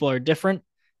the people are different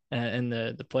and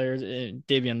the players,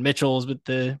 Davion Mitchell's with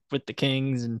the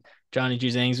Kings and Johnny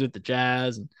Juzang's with the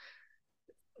Jazz, and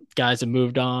guys have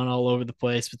moved on all over the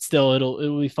place, but still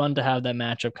it'll be fun to have that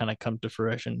matchup kind of come to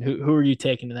fruition. Who are you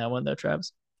taking to that one though,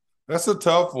 Travis? That's a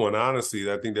tough one, honestly.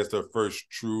 I think that's the first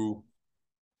true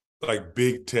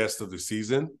big test of the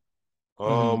season.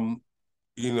 I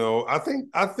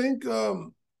think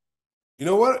you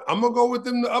know what? I'm gonna go with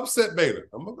them to upset Baylor.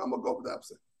 I'm gonna go with the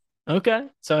upset. Okay.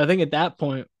 So I think at that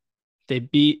point they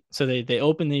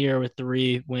open the year with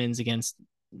 3 wins against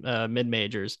mid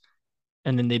majors.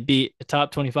 And then they beat a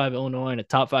top 25 Illinois and a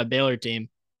top 5 Baylor team.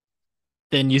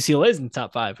 Then UCLA's in the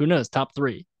top 5. Who knows? Top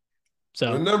 3.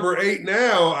 So they're number 8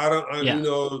 now.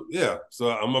 So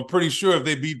I'm pretty sure if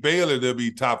they beat Baylor, they'll be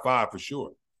top 5 for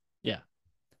sure. Yeah.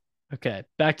 Okay.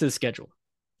 Back to the schedule.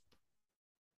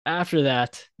 After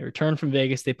that, they return from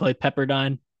Vegas. They play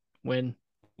Pepperdine. Win.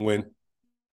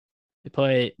 They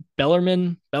play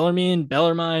Bellarmine.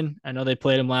 I know they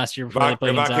played them last year before they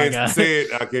played Gonzaga. I can't say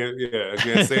it. I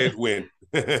can't say it. Win.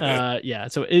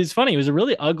 So it's funny. It was a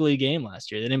really ugly game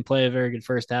last year. They didn't play a very good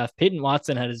first half. Peyton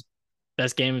Watson had his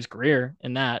best game of his career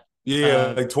in that.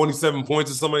 Yeah, 27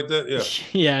 points or something like that. Yeah.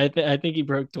 Yeah, I think he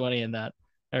broke 20 in that,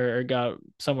 or got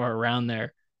somewhere around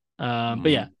there.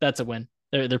 But yeah, that's a win.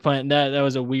 They're playing that. That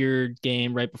was a weird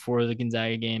game right before the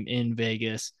Gonzaga game in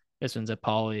Vegas. This one's at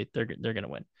Pauley. They're gonna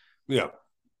win. Yeah.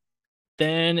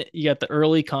 Then you got the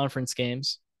early conference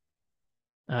games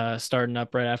starting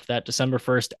up right after that. December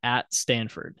 1st at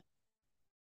Stanford.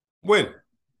 Win.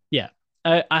 Yeah.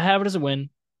 I have it as a win.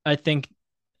 I think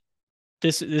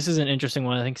this is an interesting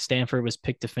one. I think Stanford was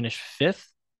picked to finish 5th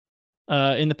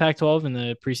in the Pac-12 in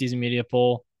the preseason media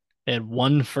poll. They had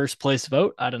 1 first place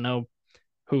vote. I don't know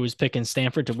who was picking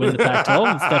Stanford to win the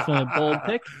Pac-12. It's definitely a bold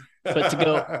pick. But to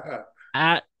go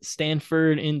at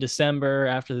Stanford in December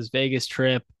after this Vegas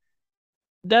trip,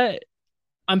 that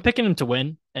I'm picking them to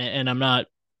win, and I'm not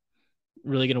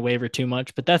really going to waver too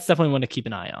much, but that's definitely one to keep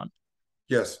an eye on.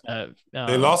 Yes.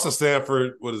 They lost to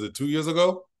Stanford, what is it, 2 years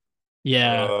ago?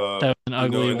 Yeah, that was an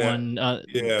ugly And that, one.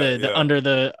 yeah,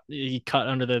 yeah, He cut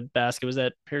under the basket. Was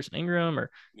that Pearson Ingram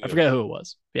or I yeah. forget who it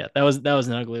was? Yeah, that was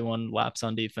an ugly one. Lapse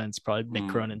on defense, probably Mick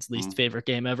Cronin's least Mm-hmm. favorite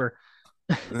game ever.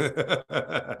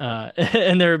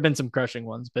 And there have been some crushing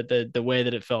ones, but the way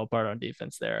that it fell apart on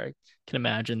defense there, I can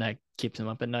imagine that keeps him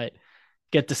up at night.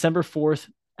 Get December 4th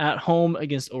at home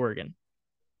against Oregon.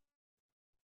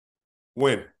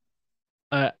 Win.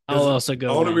 I'll The also go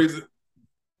only win. reason,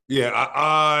 yeah,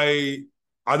 I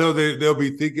know they'll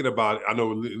be thinking about it. I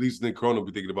know at least Nick Cronin will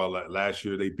be thinking about, like, last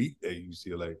year they beat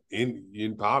UCLA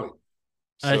in Poly.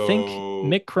 I think So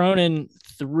Mick Cronin,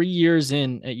 3 years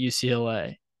in at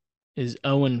UCLA, is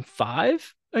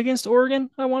 0-5 against Oregon,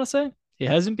 I want to say. He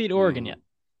hasn't beat Oregon yet.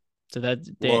 mm, So that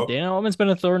well, Dan Altman's been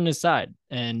a thorn in his side.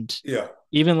 And yeah,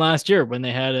 even last year, when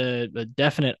they had a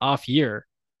definite off year,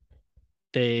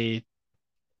 they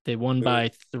they won uh,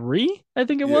 by 3, I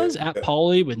think it yeah, was, at yeah.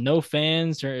 Pauley with no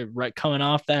fans, or right coming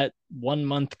off that 1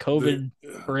 month The, COVID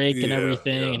break and yeah,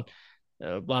 everything. yeah.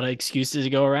 And a lot of excuses to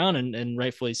go around, and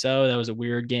rightfully so. That was a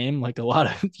weird game, like a lot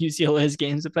of UCLA's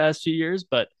games the past few years.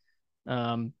 But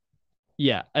um,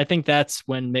 yeah, I think that's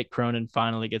when Mick Cronin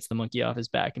finally gets the monkey off his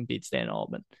back and beats Dan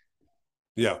Altman.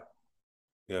 Yeah,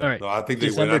 yeah. All right, No, I think they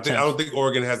win. December I 10th. don't think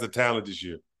Oregon has the talent this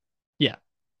year. Yeah,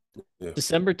 Yeah.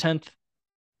 December 10th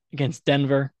against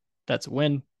Denver. That's a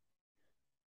win.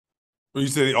 Well, you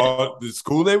said the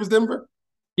school name was Denver?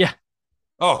 Yeah.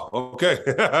 Oh, okay.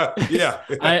 Yeah.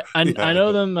 I Yeah.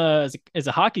 know them as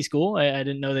a hockey school. I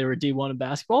didn't know they were D1 in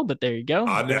basketball, but there you go.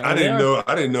 I Apparently they didn't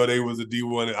are. know they was a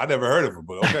D1. I never heard of them,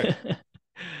 but okay.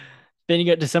 Then you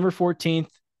got December 14th.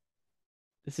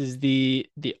 This is the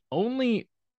only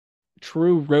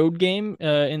true road game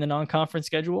in the non-conference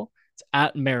schedule. It's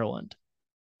at Maryland.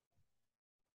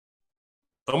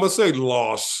 I'm gonna say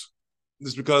loss.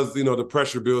 Just because, the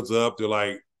pressure builds up. They're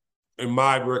like, in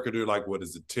my record, they're like, what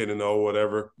is it, 10-0,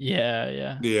 whatever. Yeah,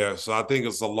 yeah. Yeah, so I think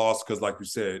it's a loss because, like you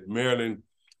said, Maryland,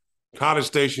 College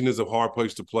Station is a hard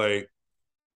place to play.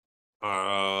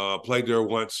 Played there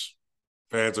once.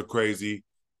 Fans are crazy.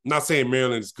 I'm not saying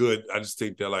Maryland's good. I just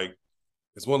think they're like,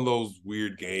 it's one of those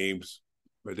weird games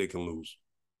where they can lose.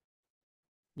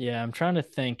 Yeah, I'm trying to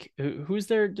think. Who's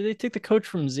there? Did they take the coach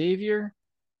from Xavier?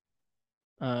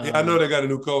 Yeah, I know Um, they got a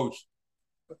new coach.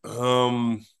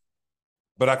 Um,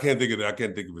 but I can't think of it. I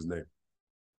can't think of his name.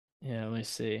 yeah, let me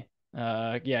see.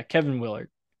 Yeah, Kevin Willard.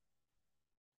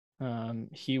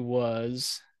 He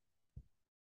was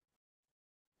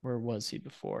where was he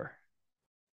before?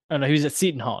 Oh no, he was at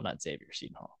Seton Hall, not Xavier.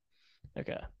 Seton Hall.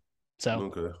 Okay,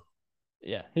 so Okay.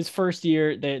 yeah, his first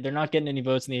year, they're not getting any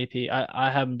votes in the AP. I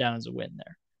have him down as a win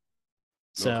there.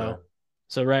 Okay.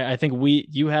 So right, I think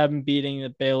you have him beating the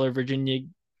Baylor, Virginia,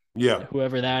 Yeah.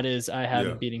 whoever that is. I have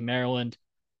him Yeah. beating Maryland.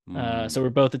 Mm. So we're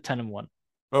both at 10-1.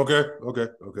 Okay. Okay.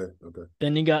 Okay. Okay.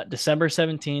 Then you got December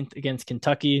 17th against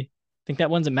Kentucky. I think that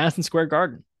one's at Madison Square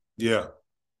Garden. Yeah.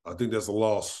 I think that's a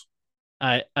loss.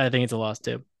 I think it's a loss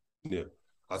too. Yeah.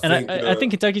 I And think I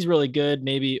think Kentucky's really good,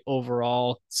 maybe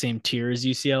overall same tier as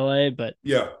UCLA, but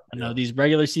yeah. I Yeah. know these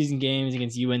regular season games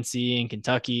against UNC and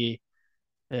Kentucky,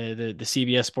 the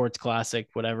CBS Sports Classic,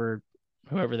 whatever,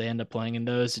 whoever they end up playing in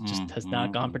those, it just has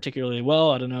not gone Mm. particularly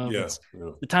well. I don't know if Yeah. it's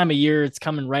Yeah. the time of year, it's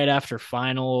coming right after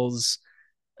finals,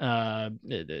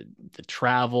 the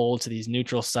travel to these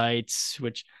neutral sites,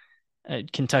 which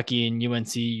Kentucky and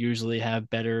UNC usually have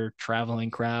better traveling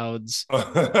crowds, You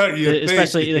think?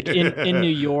 especially like in New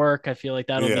York. I feel like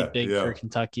that'll be Yeah. big for Yeah.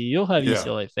 Kentucky. You'll have Yeah.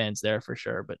 UCLA fans there for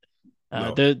sure, but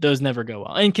No. those never go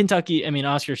well. And Kentucky, I mean,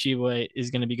 Oscar Tshiebwe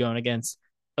is going to be going against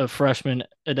a freshman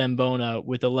Adembona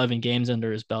with 11 games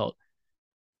under his belt,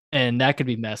 and that could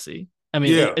be messy. I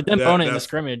mean, Yeah. Adembona in the That's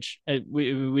scrimmage,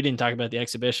 we didn't talk about the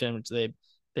exhibition, which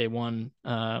they won.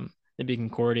 They beat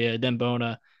Concordia.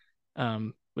 Adembona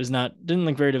didn't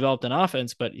look very developed in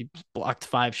offense, but he blocked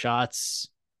 5 shots,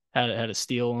 had a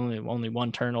steal, only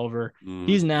one turnover.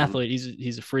 He's an mm-hmm. athlete.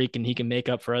 He's a freak, and he can make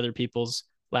up for other people's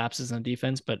lapses on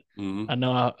defense. But Mm-hmm. I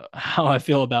know how I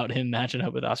feel about him matching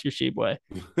up with Oscar Tshiebwe,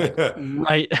 like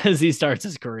right as he starts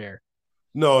his career.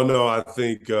 No, I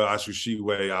think Asher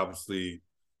Sheetway obviously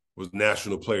was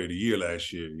National Player of the Year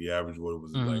last year. He averaged what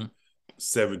was it, like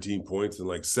 17 points and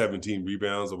like 17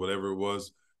 rebounds or whatever it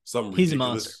was, something He's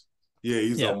ridiculous. A monster. Yeah,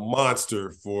 he's a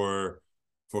monster for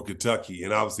Kentucky,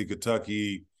 and obviously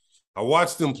Kentucky. I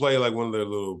watched them play like one of their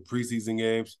little preseason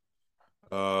games.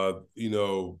 I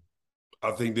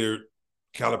think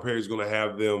Calipari's going to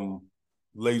have them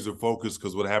laser focused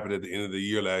because what happened at the end of the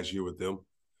year last year with them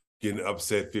getting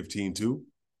upset 15-2,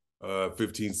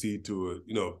 15 seed to a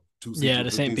 2 seed to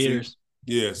to St. Peter's.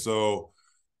 Yeah, so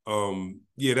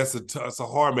Yeah, that's a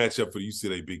hard matchup for the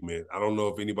UCLA big man. I don't know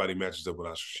if anybody matches up with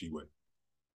Ashishwe.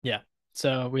 Yeah.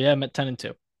 So we have him at 10-2.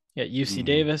 You got UC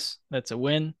Davis. That's a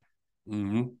win.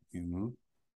 Then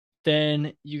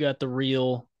you got the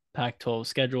real Pac-12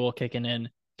 schedule kicking in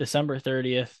December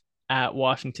 30th at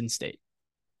Washington State.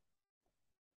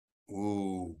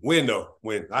 Ooh, win though.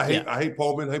 Win. I hate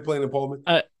Pullman. I hate playing in Pullman.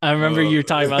 I remember you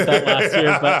talking about that last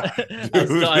year, but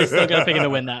I still got to pick him to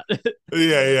win that.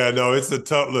 Yeah. No, it's a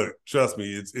tough look. Trust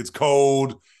me. It's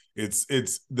cold. It's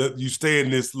that you stay in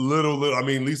this little. I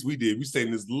mean, at least we did. We stayed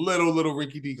in this little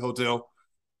rinky-dink hotel.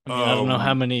 I mean, I don't know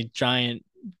how many giant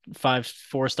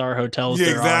 4-star hotels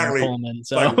there are in Pullman.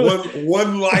 So like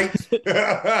one light.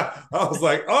 I was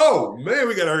like, oh man,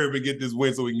 we gotta hurry up and get this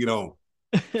win so we can get home.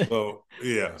 So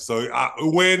yeah, so I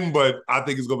win, but I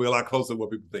think it's gonna be a lot closer than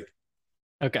what people think.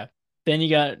 Okay, then you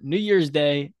got New Year's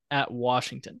Day at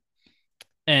Washington,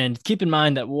 and keep in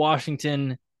mind that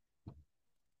Washington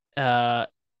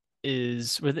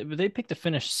is were they picked to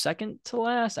finish second to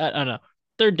last? I don't know.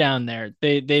 They're down there.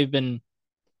 They're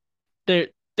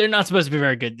not supposed to be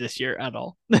very good this year at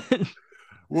all.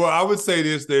 Well, I would say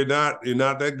this: they're not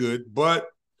that good, but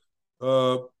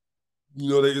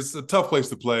it's a tough place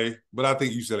to play. But I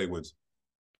think UCLA wins.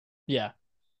 Yeah.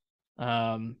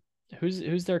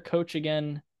 Who's their coach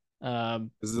again?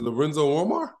 Is it Lorenzo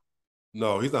Omar?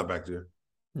 No, he's not back there.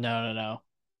 No.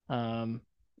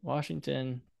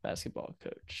 Washington basketball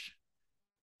coach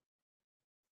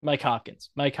Mike Hopkins.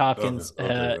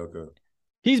 Okay.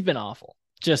 He's been awful.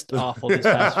 Just awful these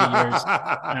past few years.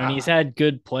 I mean, he's had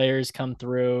good players come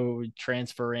through,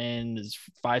 transfer in as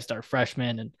 5-star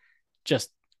freshman, and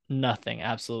just nothing,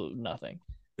 absolute nothing.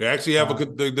 They actually have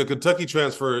the Kentucky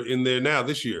transfer in there now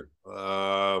this year.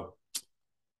 The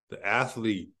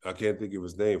athlete, I can't think of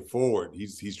his name, forward.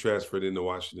 He's transferred into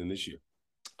Washington this year.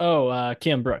 Oh,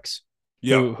 Cam Brooks.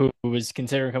 Yeah, who was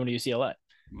considering coming to UCLA.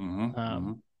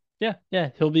 Yeah,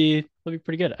 he'll be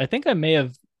pretty good. I think I may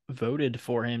have voted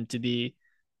for him to be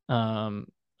on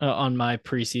my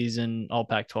preseason All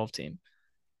Pac-12 team.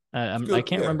 I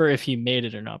can't remember if he made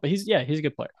it or not, but he's a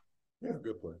good player. Yeah,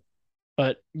 good player.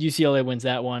 But UCLA wins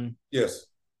that one. Yes.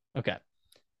 Okay.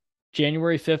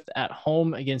 January 5th at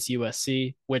home against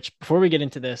USC, which before we get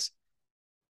into this,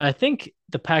 I think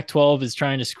the Pac-12 is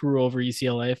trying to screw over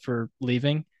UCLA for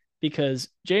leaving because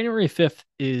January 5th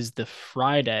is the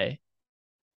Friday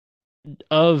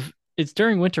it's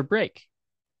during winter break.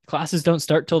 Classes don't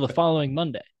start till the following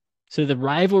Monday. So the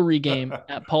rivalry game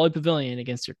at Pauley Pavilion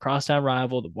against your crosstown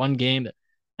rival, the one game that,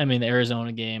 the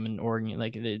Arizona game and Oregon,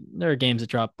 there are games that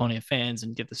draw plenty of fans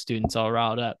and get the students all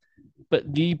riled up.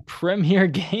 But the premier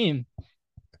game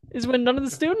is when none of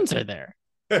the students are there.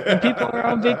 And people are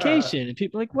on vacation. And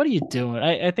people are like, what are you doing?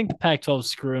 I think the Pac-12 is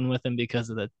screwing with them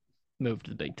because of the move to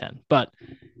the Big Ten. But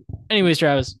anyways,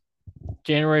 Travis,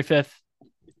 January 5th,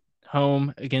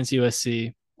 home against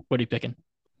USC. What are you picking?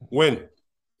 Win.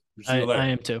 I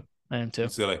am too.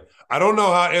 UCLA. I don't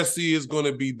know how SC is going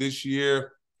to be this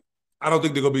year. I don't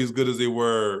think they're going to be as good as they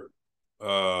were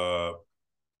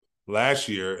last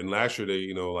year. And last year they,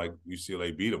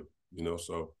 UCLA beat them.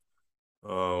 So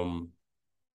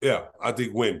yeah, I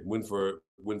think win for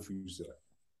UCLA.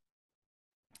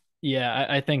 Yeah,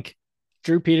 I think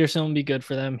Drew Peterson will be good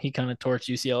for them. He kind of torched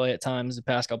UCLA at times the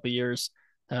past couple of years.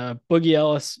 Boogie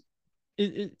Ellis,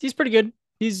 he's pretty good.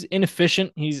 He's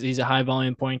inefficient. He's a high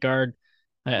volume point guard.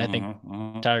 I think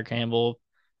Tyler Campbell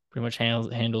pretty much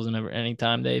handles him any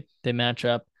time they match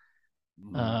up.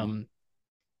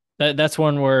 That's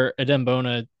one where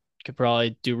Adem could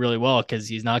probably do really well because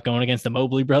he's not going against the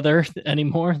Mobley brother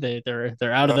anymore. They're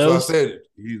out of those. That's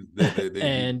what I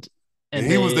said. And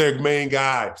he was their main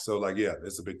guy. So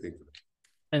that's a big thing for them.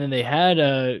 And then they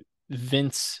had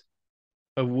Vince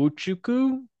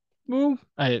Iwuchukwu.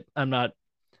 I'm not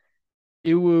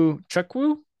Iwu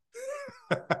Chukwu.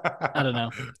 I don't know.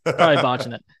 Probably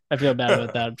botching it. I feel bad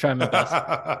about that. I'm trying my best.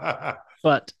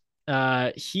 But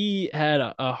he had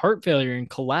a heart failure and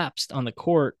collapsed on the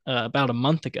court about a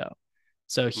month ago.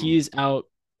 So he's out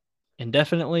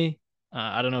indefinitely.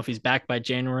 I don't know if he's back by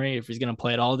January, if he's going to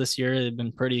play at all this year. They've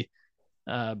been pretty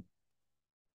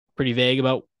vague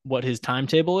about what his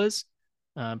timetable is.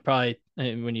 Probably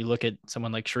when you look at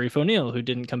someone like Sharif O'Neal, who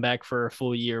didn't come back for a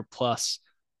full year plus.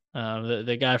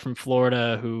 The guy from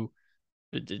Florida who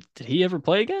did he ever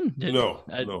play again? No.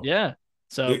 Yeah.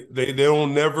 So they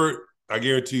don't never. I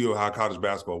guarantee you how college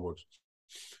basketball works.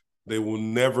 They will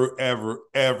never,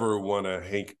 ever want to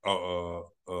Hank Aaron.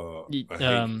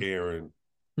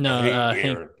 No,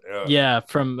 Aaron.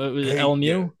 From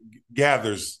LMU.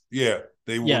 Gathers. Yeah,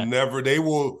 they will never. They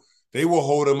will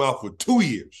hold him out for 2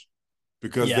 years.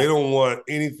 because they don't want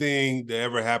anything to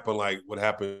ever happen like what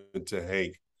happened to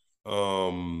Hank.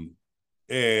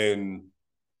 And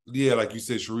yeah, like you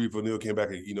said, Sharif O'Neal came back,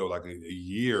 like a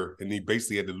year, and he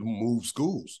basically had to move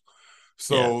schools.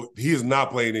 So he is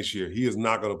not playing this year. He is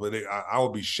not going to play. I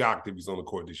would be shocked if he's on the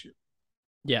court this year.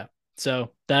 Yeah.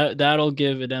 So that'll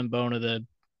give Adem Bona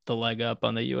the leg up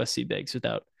on the USC bigs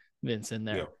without Vince in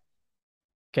there. Yeah.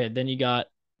 Okay, then you got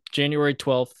January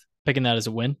 12th, picking that as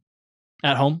a win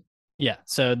at home. Yeah.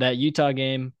 So that Utah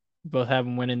game, both have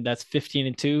them winning. That's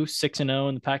 15-2, 6-0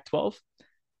 in the Pac-12.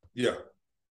 Yeah.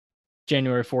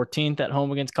 January 14th at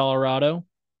home against Colorado.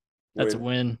 That's a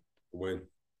win. Win.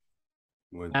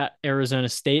 At Arizona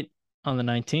State on the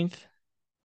 19th.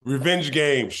 Revenge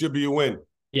game. Should be a win.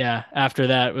 Yeah. After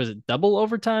that, was it double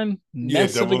overtime?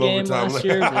 Mess of a game last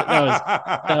year.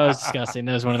 That was disgusting.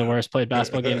 That was one of the worst played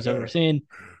basketball games I've ever seen.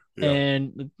 Yeah.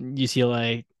 And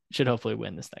UCLA should hopefully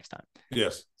win this next time.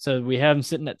 Yes. So we have them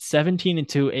sitting at 17-2,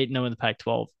 8-0 in the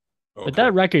Pac-12. Okay. But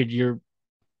that record, it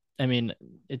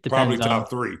depends. Probably top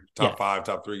three, top five,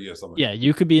 top three. Yeah, something. Yeah,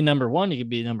 you could be number one, you could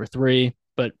be number three,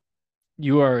 but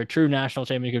you are a true national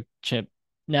championship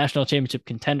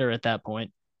contender at that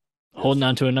point, holding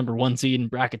on to a number one seed in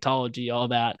bracketology, all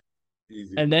that.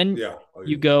 Easy. And then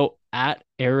you go at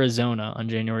Arizona on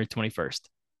January 21st.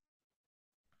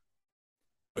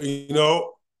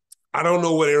 I don't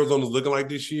know what Arizona's looking like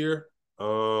this year.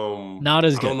 Not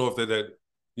as good. I don't know if they're that.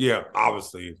 Yeah,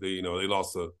 obviously they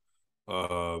lost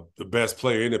the best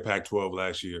player in the Pac-12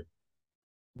 last year.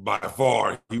 By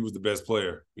far, he was the best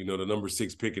player. The number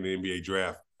 6 pick in the NBA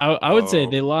draft. I would say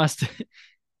they lost.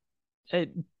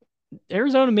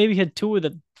 Arizona maybe had 2 of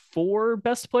the 4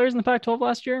 best players in the Pac-12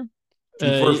 last year. 2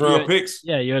 first-round picks.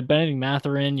 Yeah, you had Benedict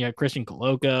Mathurin, you had Christian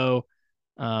Koloko.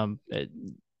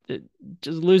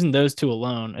 Just losing those 2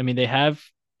 alone. They have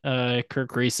Kirk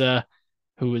Risa,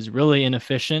 who was really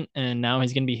inefficient, and now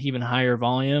he's going to be even higher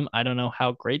volume. I don't know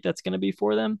how great that's going to be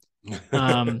for them.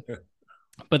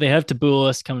 But they have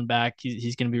Tabulis coming back.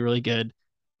 He's going to be really good.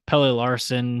 Pelle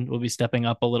Larsson will be stepping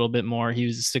up a little bit more. He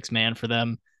was a 6th man for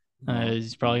them.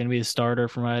 He's probably going to be the starter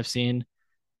from what I've seen.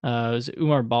 It was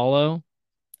Umar Ballo,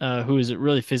 who is a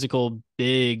really physical,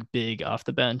 big off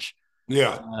the bench.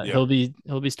 Yeah. He'll be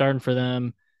starting for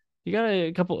them. You got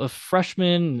a couple of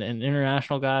freshmen and an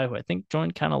international guy who I think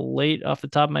joined kind of late off the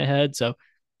top of my head. So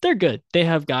they're good. They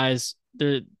have guys.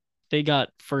 They got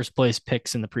first place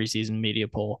picks in the preseason media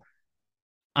poll.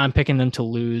 I'm picking them to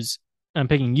lose. I'm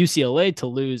picking UCLA to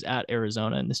lose at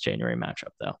Arizona in this January matchup,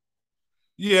 though.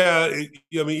 Yeah,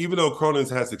 even though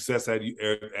Cronin's had success at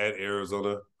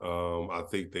Arizona, I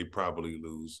think they probably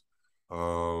lose,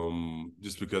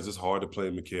 just because it's hard to play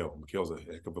McKale. McKale's a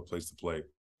heck of a place to play.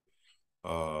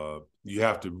 You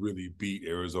have to really beat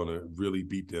Arizona, really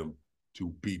beat them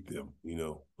to beat them.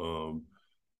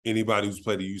 Anybody who's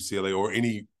played at UCLA or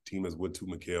any team that's went to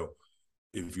McKale,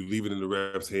 if you leave it in the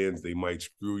refs' hands, they might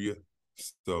screw you.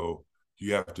 So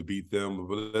you have to beat them.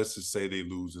 But let's just say they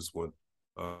lose this one,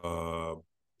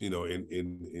 in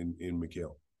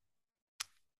McKale.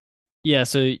 Yeah.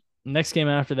 So next game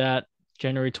after that,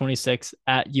 January 26th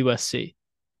at USC.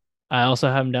 I also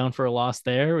have them down for a loss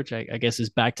there, which I guess is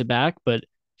back-to-back. But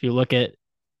if you look at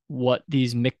what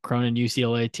these Mick Cronin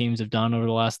UCLA teams have done over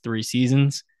the last 3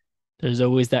 seasons, there's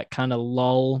always that kind of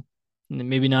lull.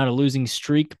 Maybe not a losing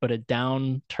streak, but a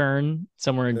downturn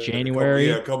somewhere in January.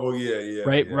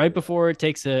 Right before it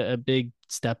takes a big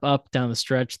step up down the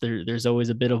stretch, there's always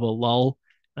a bit of a lull.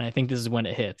 And I think this is when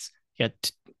it hits. You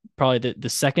got probably the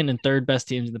second and third best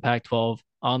teams in the Pac-12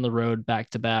 on the road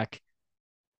back-to-back.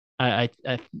 I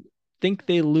think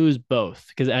they lose both,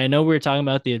 because I know we were talking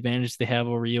about the advantage they have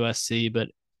over USC, but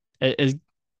I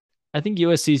think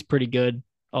USC is pretty good,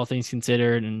 all things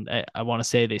considered, and I want to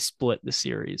say they split the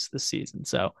series this season.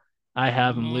 So I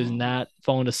have them losing that,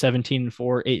 falling to 17-4,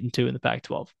 8-2 in the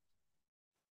Pac-12.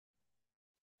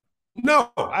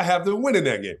 No, I have them winning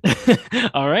that game.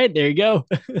 All right, there you go.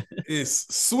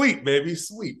 It's sweet, baby,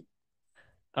 sweet.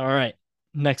 All right,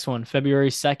 next one, February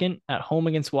 2nd at home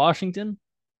against Washington.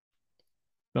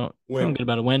 Feeling good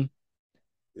about a win.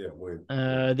 Yeah, win.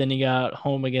 Then you got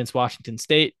home against Washington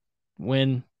State.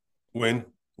 Win. Yeah.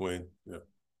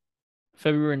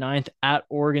 February 9th at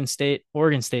Oregon State.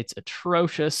 Oregon State's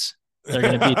atrocious. They're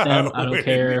going to beat them. I don't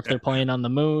care if they're playing on the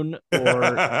moon or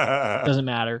it doesn't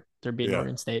matter. They're beating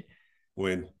Oregon State.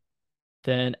 Win.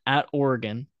 Then at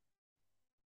Oregon.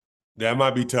 That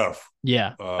might be tough.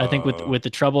 Yeah. I think with the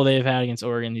trouble they've had against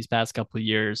Oregon these past couple of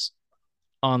years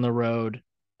on the road,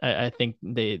 I think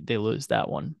they lose that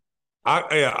one.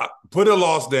 I put a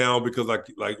loss down, because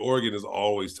like Oregon is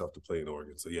always tough to play in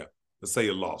Oregon. So yeah, let's say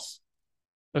a loss.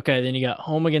 Okay, then you got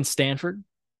home against Stanford.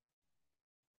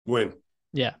 Win.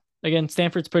 Yeah. Again,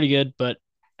 Stanford's pretty good, but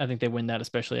I think they win that,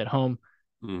 especially at home.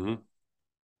 Mm-hmm.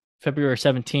 February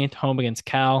 17th, home against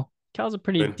Cal. Cal's a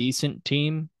pretty Win. decent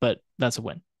team, but that's a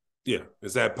win. Yeah.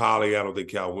 It's at Poly. I don't think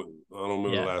Cal went. I don't remember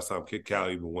the Yeah. last time Cal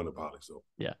even won a Poly. So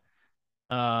Yeah.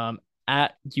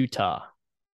 At Utah.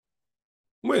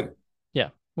 win. Yeah.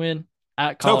 Win.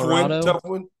 At Tough win. Colorado. Tough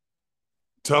one.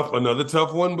 Tough. Another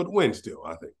tough one, but win still,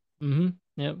 I think. Mm-hmm.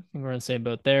 Yep. I think we're in the same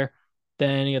boat there.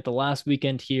 Then you got the last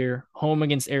weekend here, home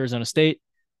against Arizona State.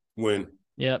 Win.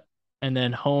 Yep. And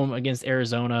then home against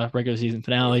Arizona, regular season Yeah.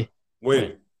 finale.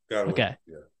 Win. Gotta win. Okay.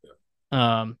 Yeah.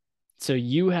 Yeah. So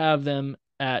you have them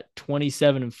at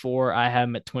 27-4. I have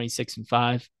them at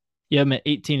 26-5. You have them at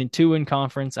 18-2 in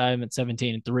conference. I have them at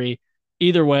 17-3.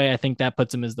 Either way, I think that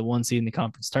puts them as the 1 seed in the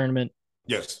conference tournament.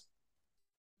 Yes.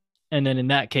 And then in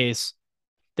that case,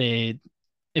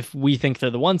 if we think they're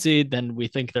the 1 seed, then we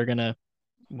think they're gonna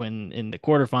win in the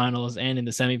quarterfinals and in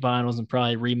the semifinals and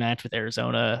probably rematch with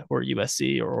Arizona or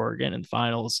USC or Oregon in the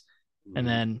finals. Mm-hmm. And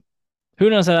then who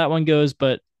knows how that one goes,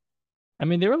 but I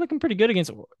mean, they were looking pretty good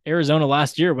against Arizona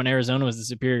last year when Arizona was the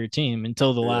superior team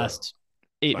until the last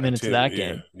 8 minutes of that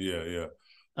game. Yeah.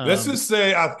 Let's just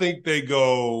say I think they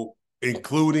go,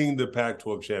 including the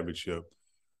Pac-12 championship.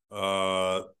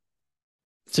 So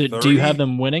 30? do you have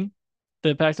them winning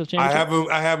the Pac-12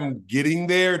 championship? I have them getting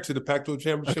there to the Pac-12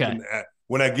 championship. Okay. And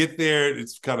when I get there,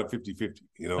 it's kind of 50-50,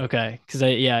 you know? Okay. Because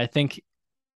I think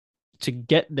to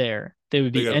get there, they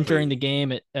would be entering the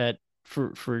game at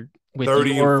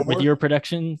with your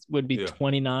predictions would be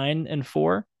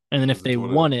 29-4. And then if they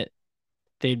won it,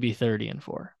 they'd be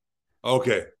 30-4.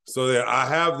 Okay. So yeah, I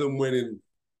have them winning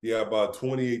about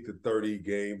 28 to 30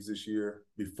 games this year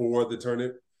before the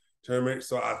tournament.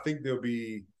 So I think they'll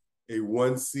be a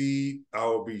 1 seed. I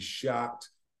will be shocked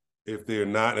if they're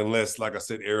not, unless, like I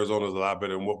said, Arizona's a lot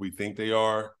better than what we think they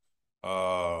are.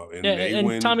 And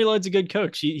win. Tommy Lloyd's a good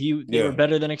coach. They were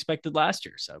better than expected last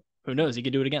year. So who knows? He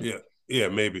could do it again. Yeah,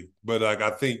 maybe. But I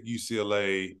think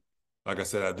UCLA, like I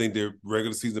said, I think they're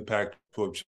regular season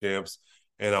Pac-12 champs.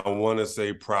 And I want to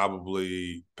say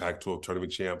probably Pac-12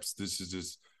 tournament champs. This is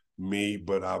just me,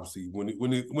 but obviously when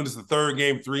it's the third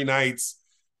game, 3 nights,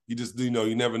 you just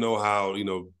you never know how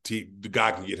the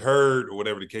guy can get hurt or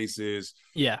whatever the case is.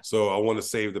 Yeah. So I want to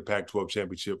save the Pac-12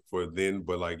 championship for then,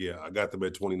 but I got them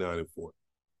at 29-4.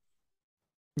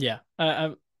 Yeah,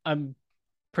 I'm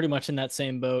pretty much in that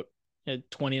same boat at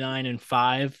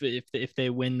 29-5 if they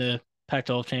win the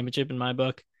Pac-12 championship in my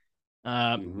book.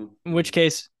 In which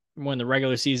case, win the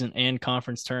regular season and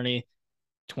conference tourney,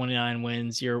 29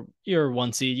 wins. You're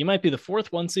 1 seed. You might be the 4th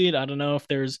 1 seed. I don't know if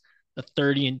there's a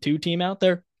 30-2 team out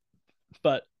there,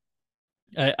 but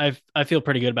I feel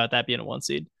pretty good about that being a 1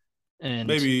 seed. And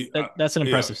maybe that's an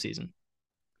impressive season.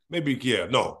 Maybe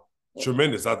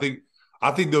tremendous. I think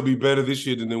they'll be better this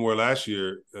year than they were last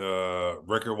year,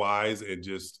 record wise, and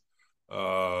just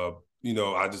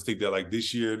I just think that like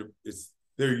this year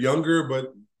they're younger,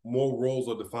 but more roles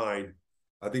are defined.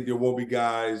 I think there won't be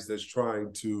guys that's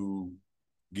trying to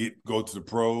go to the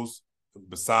pros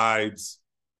besides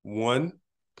one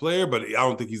player, but I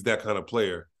don't think he's that kind of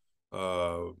player.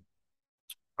 I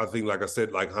think, like I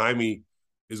said, like Jaime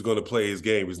is going to play his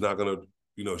game. He's not going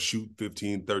to, shoot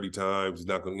 15, 30 times. He's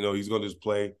not going to, he's going to just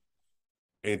play.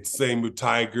 And same with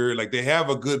Tiger. Like they have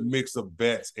a good mix of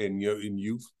vets and in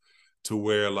youth to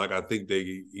where like I think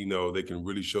they, they can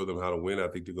really show them how to win. I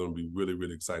think they're going to be really,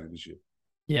 really excited this year.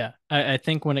 Yeah. I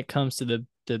think when it comes to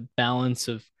the balance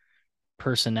of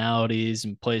personalities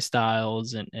and play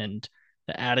styles and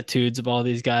the attitudes of all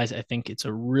these guys, I think it's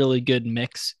a really good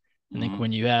mix. I think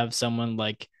when you have someone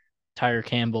like Tyger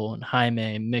Campbell and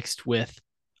Jaime mixed with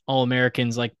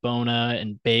All-Americans like Bona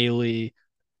and Bailey,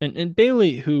 and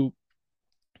Bailey, who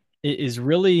is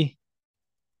really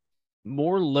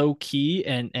more low key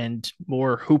and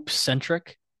more hoop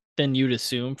centric than you'd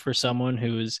assume for someone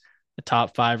who is a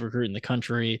top 5 recruit in the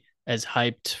country, as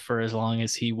hyped for as long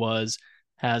as he was,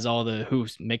 has all the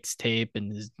hoops mixtape,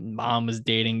 and his mom was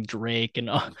dating Drake and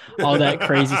all that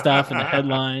crazy stuff and the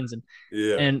headlines.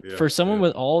 And for someone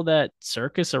with all that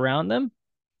circus around them,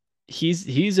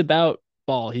 he's about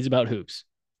ball. He's about hoops.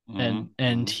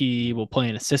 And he will play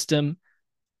in a system.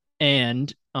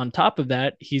 And on top of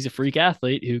that, he's a freak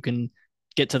athlete who can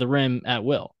get to the rim at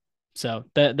will. So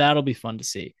that'll be fun to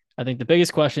see. I think the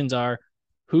biggest questions are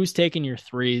who's taking your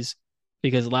threes,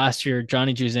 because last year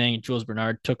Johnny Juzang and Jules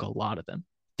Bernard took a lot of them.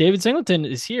 David Singleton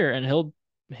is here and he'll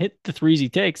hit the threes he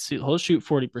takes. He'll shoot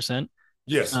 40%.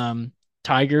 Yes.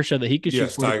 Tiger showed that he could shoot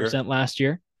 40% last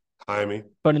year. Jaime.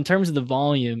 But in terms of the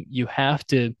volume, you have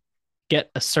to get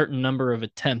a certain number of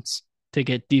attempts to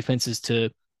get defenses to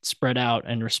spread out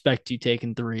and respect you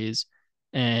taking threes.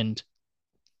 And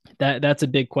that's a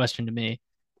big question to me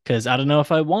because I don't know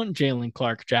if I want Jalen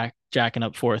Clark jacking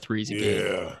up 4 threes a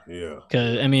game. Yeah.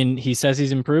 Because I mean, he says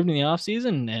he's improved in the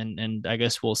offseason, and I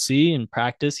guess we'll see in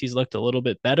practice. He's looked a little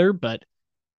bit better, but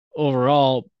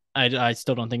overall, I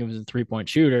still don't think of him as a 3-point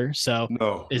shooter.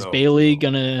 So is Bailey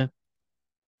gonna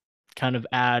kind of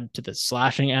add to the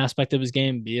slashing aspect of his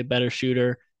game, be a better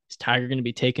shooter? Is Tiger going to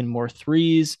be taking more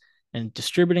threes and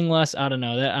distributing less? I don't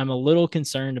know. That I'm a little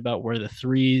concerned about where the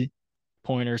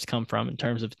 3-pointers come from in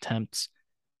terms of attempts.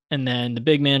 And then the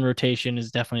big man rotation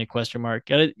is definitely a question mark.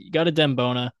 You got a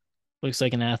Dembona, looks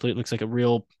like an athlete, looks like a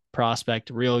real prospect,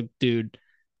 real dude.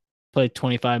 Played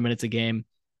 25 minutes a game.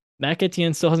 Matt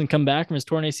Etienne still hasn't come back from his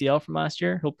torn ACL from last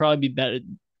year. He'll probably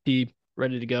be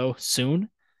ready to go soon.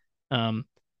 But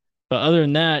other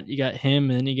than that, you got him,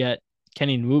 and then you got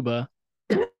Kenny Nwuba,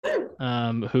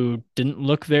 who didn't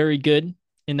look very good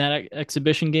in that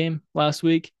exhibition game last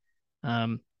week.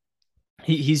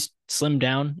 He's slimmed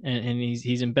down and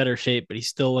he's in better shape, but he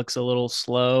still looks a little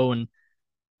slow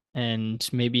and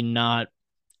maybe not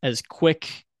as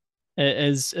quick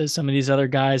as some of these other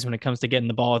guys when it comes to getting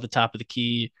the ball at the top of the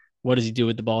key. What does he do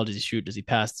with the ball? Does he shoot? Does he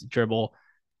pass the dribble?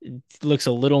 It looks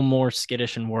a little more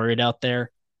skittish and worried out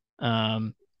there.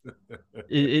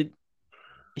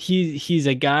 He's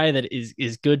a guy that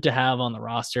is good to have on the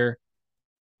roster,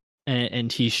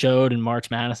 and he showed in March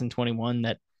Madness 21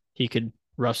 that he could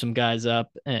rough some guys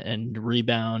up and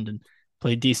rebound and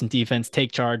play decent defense,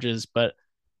 take charges. But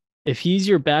if he's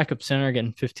your backup center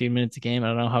getting 15 minutes a game, I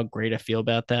don't know how great I feel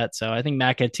about that. So I think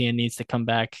Matt Etienne needs to come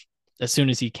back as soon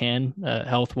as he can,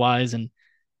 health wise,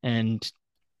 and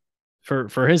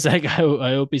for his sake, I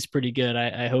hope he's pretty good.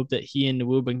 I hope that he and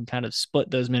Nwuba can kind of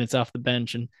split those minutes off the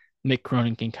bench, and Mick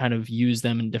Cronin can kind of use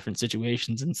them in different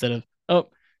situations instead of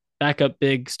backup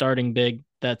big, starting big.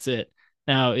 That's it.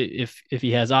 Now, if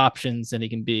he has options, then he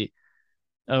can be,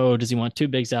 does he want 2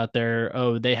 bigs out there?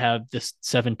 Oh, they have this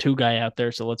 7-2 guy out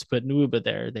there, so let's put Nwuba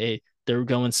there. They're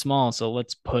going small, so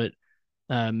let's put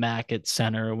Mac at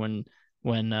center when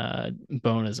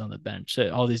Bona's on the bench.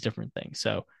 So all these different things.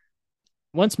 So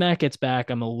once Mac gets back,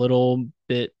 I'm a little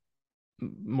bit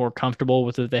more comfortable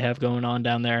with what they have going on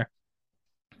down there.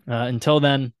 Until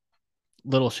then,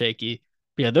 little shaky.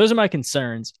 But yeah, those are my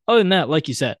concerns. Other than that, like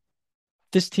you said,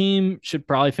 this team should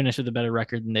probably finish with a better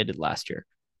record than they did last year.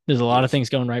 There's a lot of things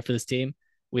going right for this team.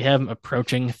 We have them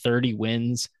approaching 30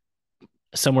 wins,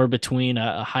 somewhere between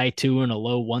a high 2 and a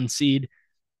low 1 seed.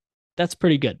 That's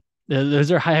pretty good. Those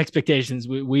are high expectations.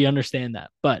 We understand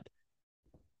that. But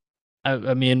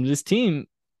I mean, this team,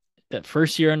 that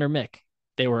first year under Mick,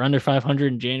 they were under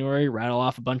 500 in January, rattle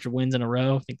off a bunch of wins in a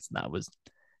row. I think that was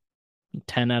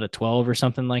 10 out of 12 or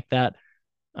something like that.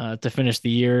 To finish the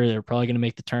year, they're probably going to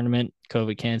make the tournament.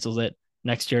 COVID cancels it.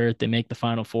 Next year, they make the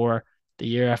Final Four. The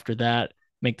year after that,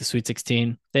 make the Sweet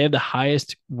 16. They have the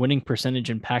highest winning percentage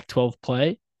in Pac-12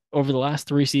 play over the last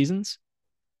 3 seasons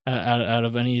out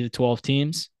of any of the 12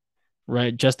 teams,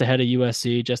 right? Just ahead of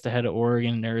USC, just ahead of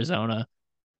Oregon and Arizona.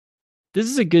 This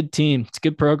is a good team. It's a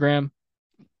good program.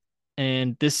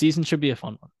 And this season should be a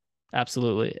fun one.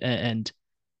 Absolutely. And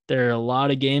there are a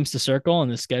lot of games to circle on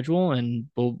the schedule, and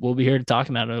we'll be here to talk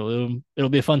about it. It'll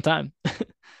be a fun time.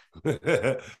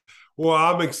 Well,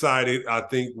 I'm excited. I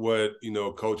think what,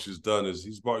 Coach has done is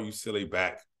he's brought UCLA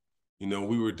back.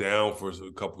 We were down for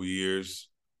a couple of years,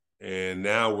 and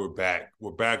now we're back.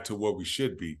 We're back to what we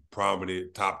should be,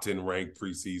 prominent, top 10 ranked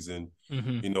preseason,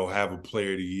 have a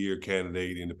player of the year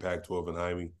candidate in the Pac-12 and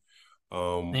Jaime.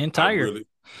 And Tiger.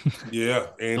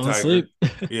 And Tiger.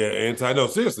 And Tiger. No,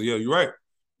 seriously, you're right.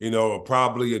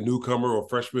 Probably a newcomer or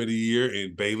freshman of the year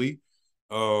in Bailey.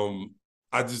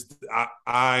 I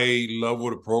love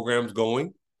where the program's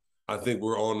going. I think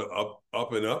we're on the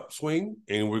up and up swing,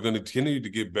 and we're going to continue to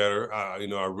get better. I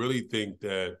really think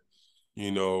that,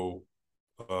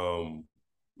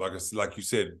 like you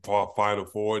said, Final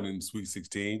Four and then Sweet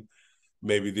 16.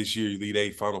 Maybe this year Elite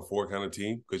 8, Final Four kind of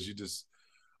team, because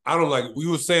I don't like. We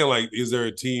were saying, is there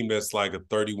a team that's like a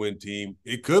 30-win team?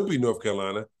 It could be North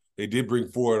Carolina. They did bring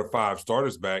 4 out of 5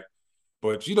 starters back.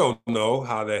 But you don't know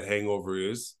how that hangover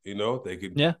is. They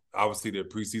could, obviously, they're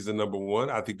preseason number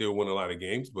 1. I think they'll win a lot of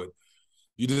games, but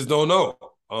you just don't know.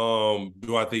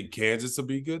 Do I think Kansas will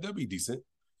be good? They'll be decent.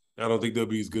 I don't think they'll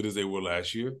be as good as they were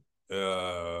last year.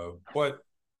 But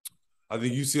I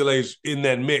think UCLA is in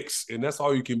that mix, and that's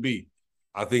all you can be.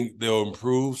 I think they'll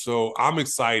improve. So I'm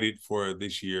excited for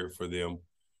this year for them,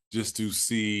 just to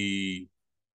see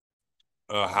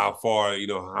how far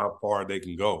they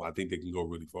can go. I think they can go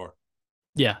really far.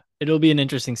 Yeah, it'll be an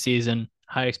interesting season.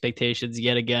 High expectations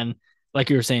yet again. like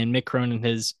you were saying, Mick Cronin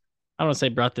has, I don't want to say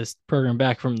brought this program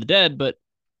back from the dead, but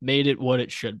made it what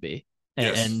it should be.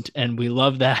 Yes. And we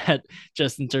love that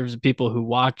just in terms of people who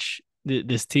watch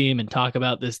this team and talk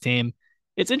about this team.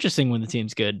 It's interesting when the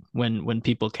team's good, when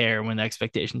people care, when the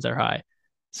expectations are high.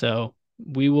 So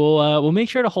we'll make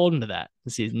sure to hold them to that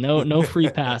this season. No free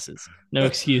passes, no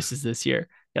excuses this year.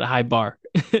 Got a high bar.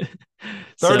 30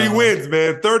 wins,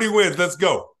 man. 30 wins. Let's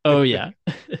go. Oh yeah.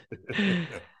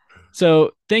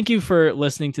 So thank you for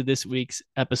listening to this week's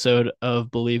episode of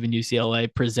Believe in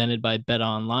UCLA presented by Bet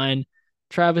Online.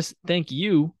 Travis, thank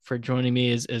you for joining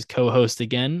me as co-host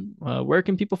again. Where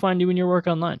can people find you and your work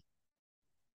online?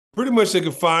 Pretty much they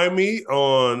can find me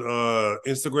on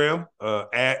Instagram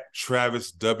at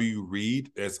Travis W.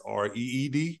 Reed. That's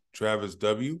REED, Travis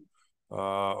W.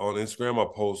 On Instagram,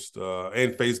 I post,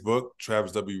 and Facebook,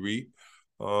 Travis W. Reed.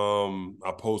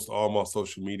 I post all my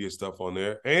social media stuff on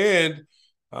there. And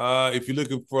if you're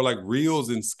looking for like reels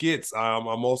and skits, I'm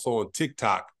also on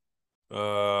TikTok.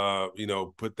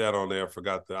 Put that on there.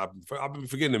 I've been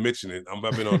forgetting to mention it.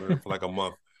 I've been on there for like a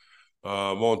month.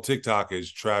 I'm on TikTok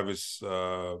as Travis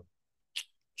Reed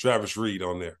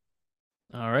on there.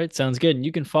 All right, sounds good. And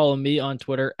you can follow me on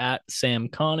Twitter at Sam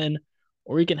Connon,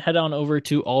 or you can head on over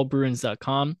to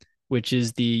allbruins.com, which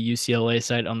is the UCLA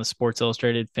site on the Sports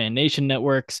Illustrated Fan Nation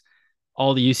networks.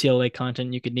 All the UCLA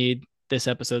content you could need. This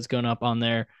episode's going up on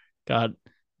there. Got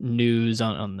news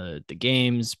on the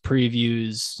games,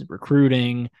 previews,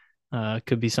 recruiting.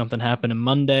 Could be something happening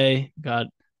Monday. Got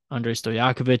Andrei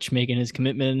Stojakovic making his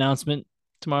commitment announcement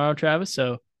tomorrow, Travis.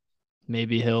 So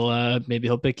maybe he'll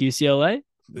pick UCLA.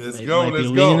 Let's go.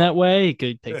 Leaning that way. He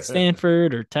could pick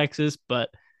Stanford or Texas, but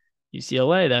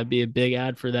UCLA, that'd be a big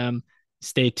ad for them.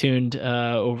 Stay tuned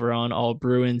over on All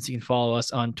Bruins. You can follow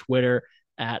us on Twitter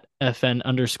at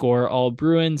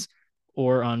FN_AllBruins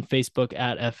or on Facebook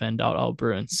at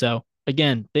FN.AllBruins. So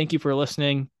again, thank you for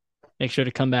listening. Make sure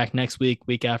to come back next week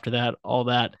after that, all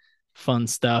that fun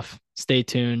stuff. Stay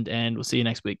tuned, and we'll see you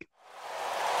next week.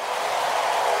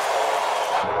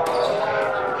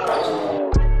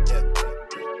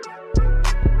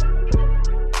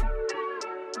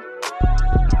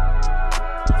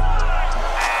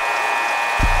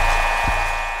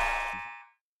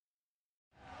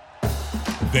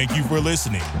 Thank you for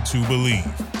listening to Believe.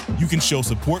 You can show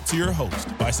support to your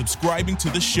host by subscribing to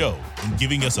the show and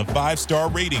giving us a 5-star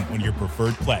rating on your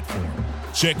preferred platform.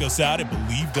 Check us out at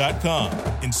Believe.com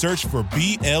and search for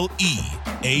BLEAV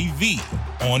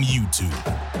on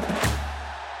YouTube.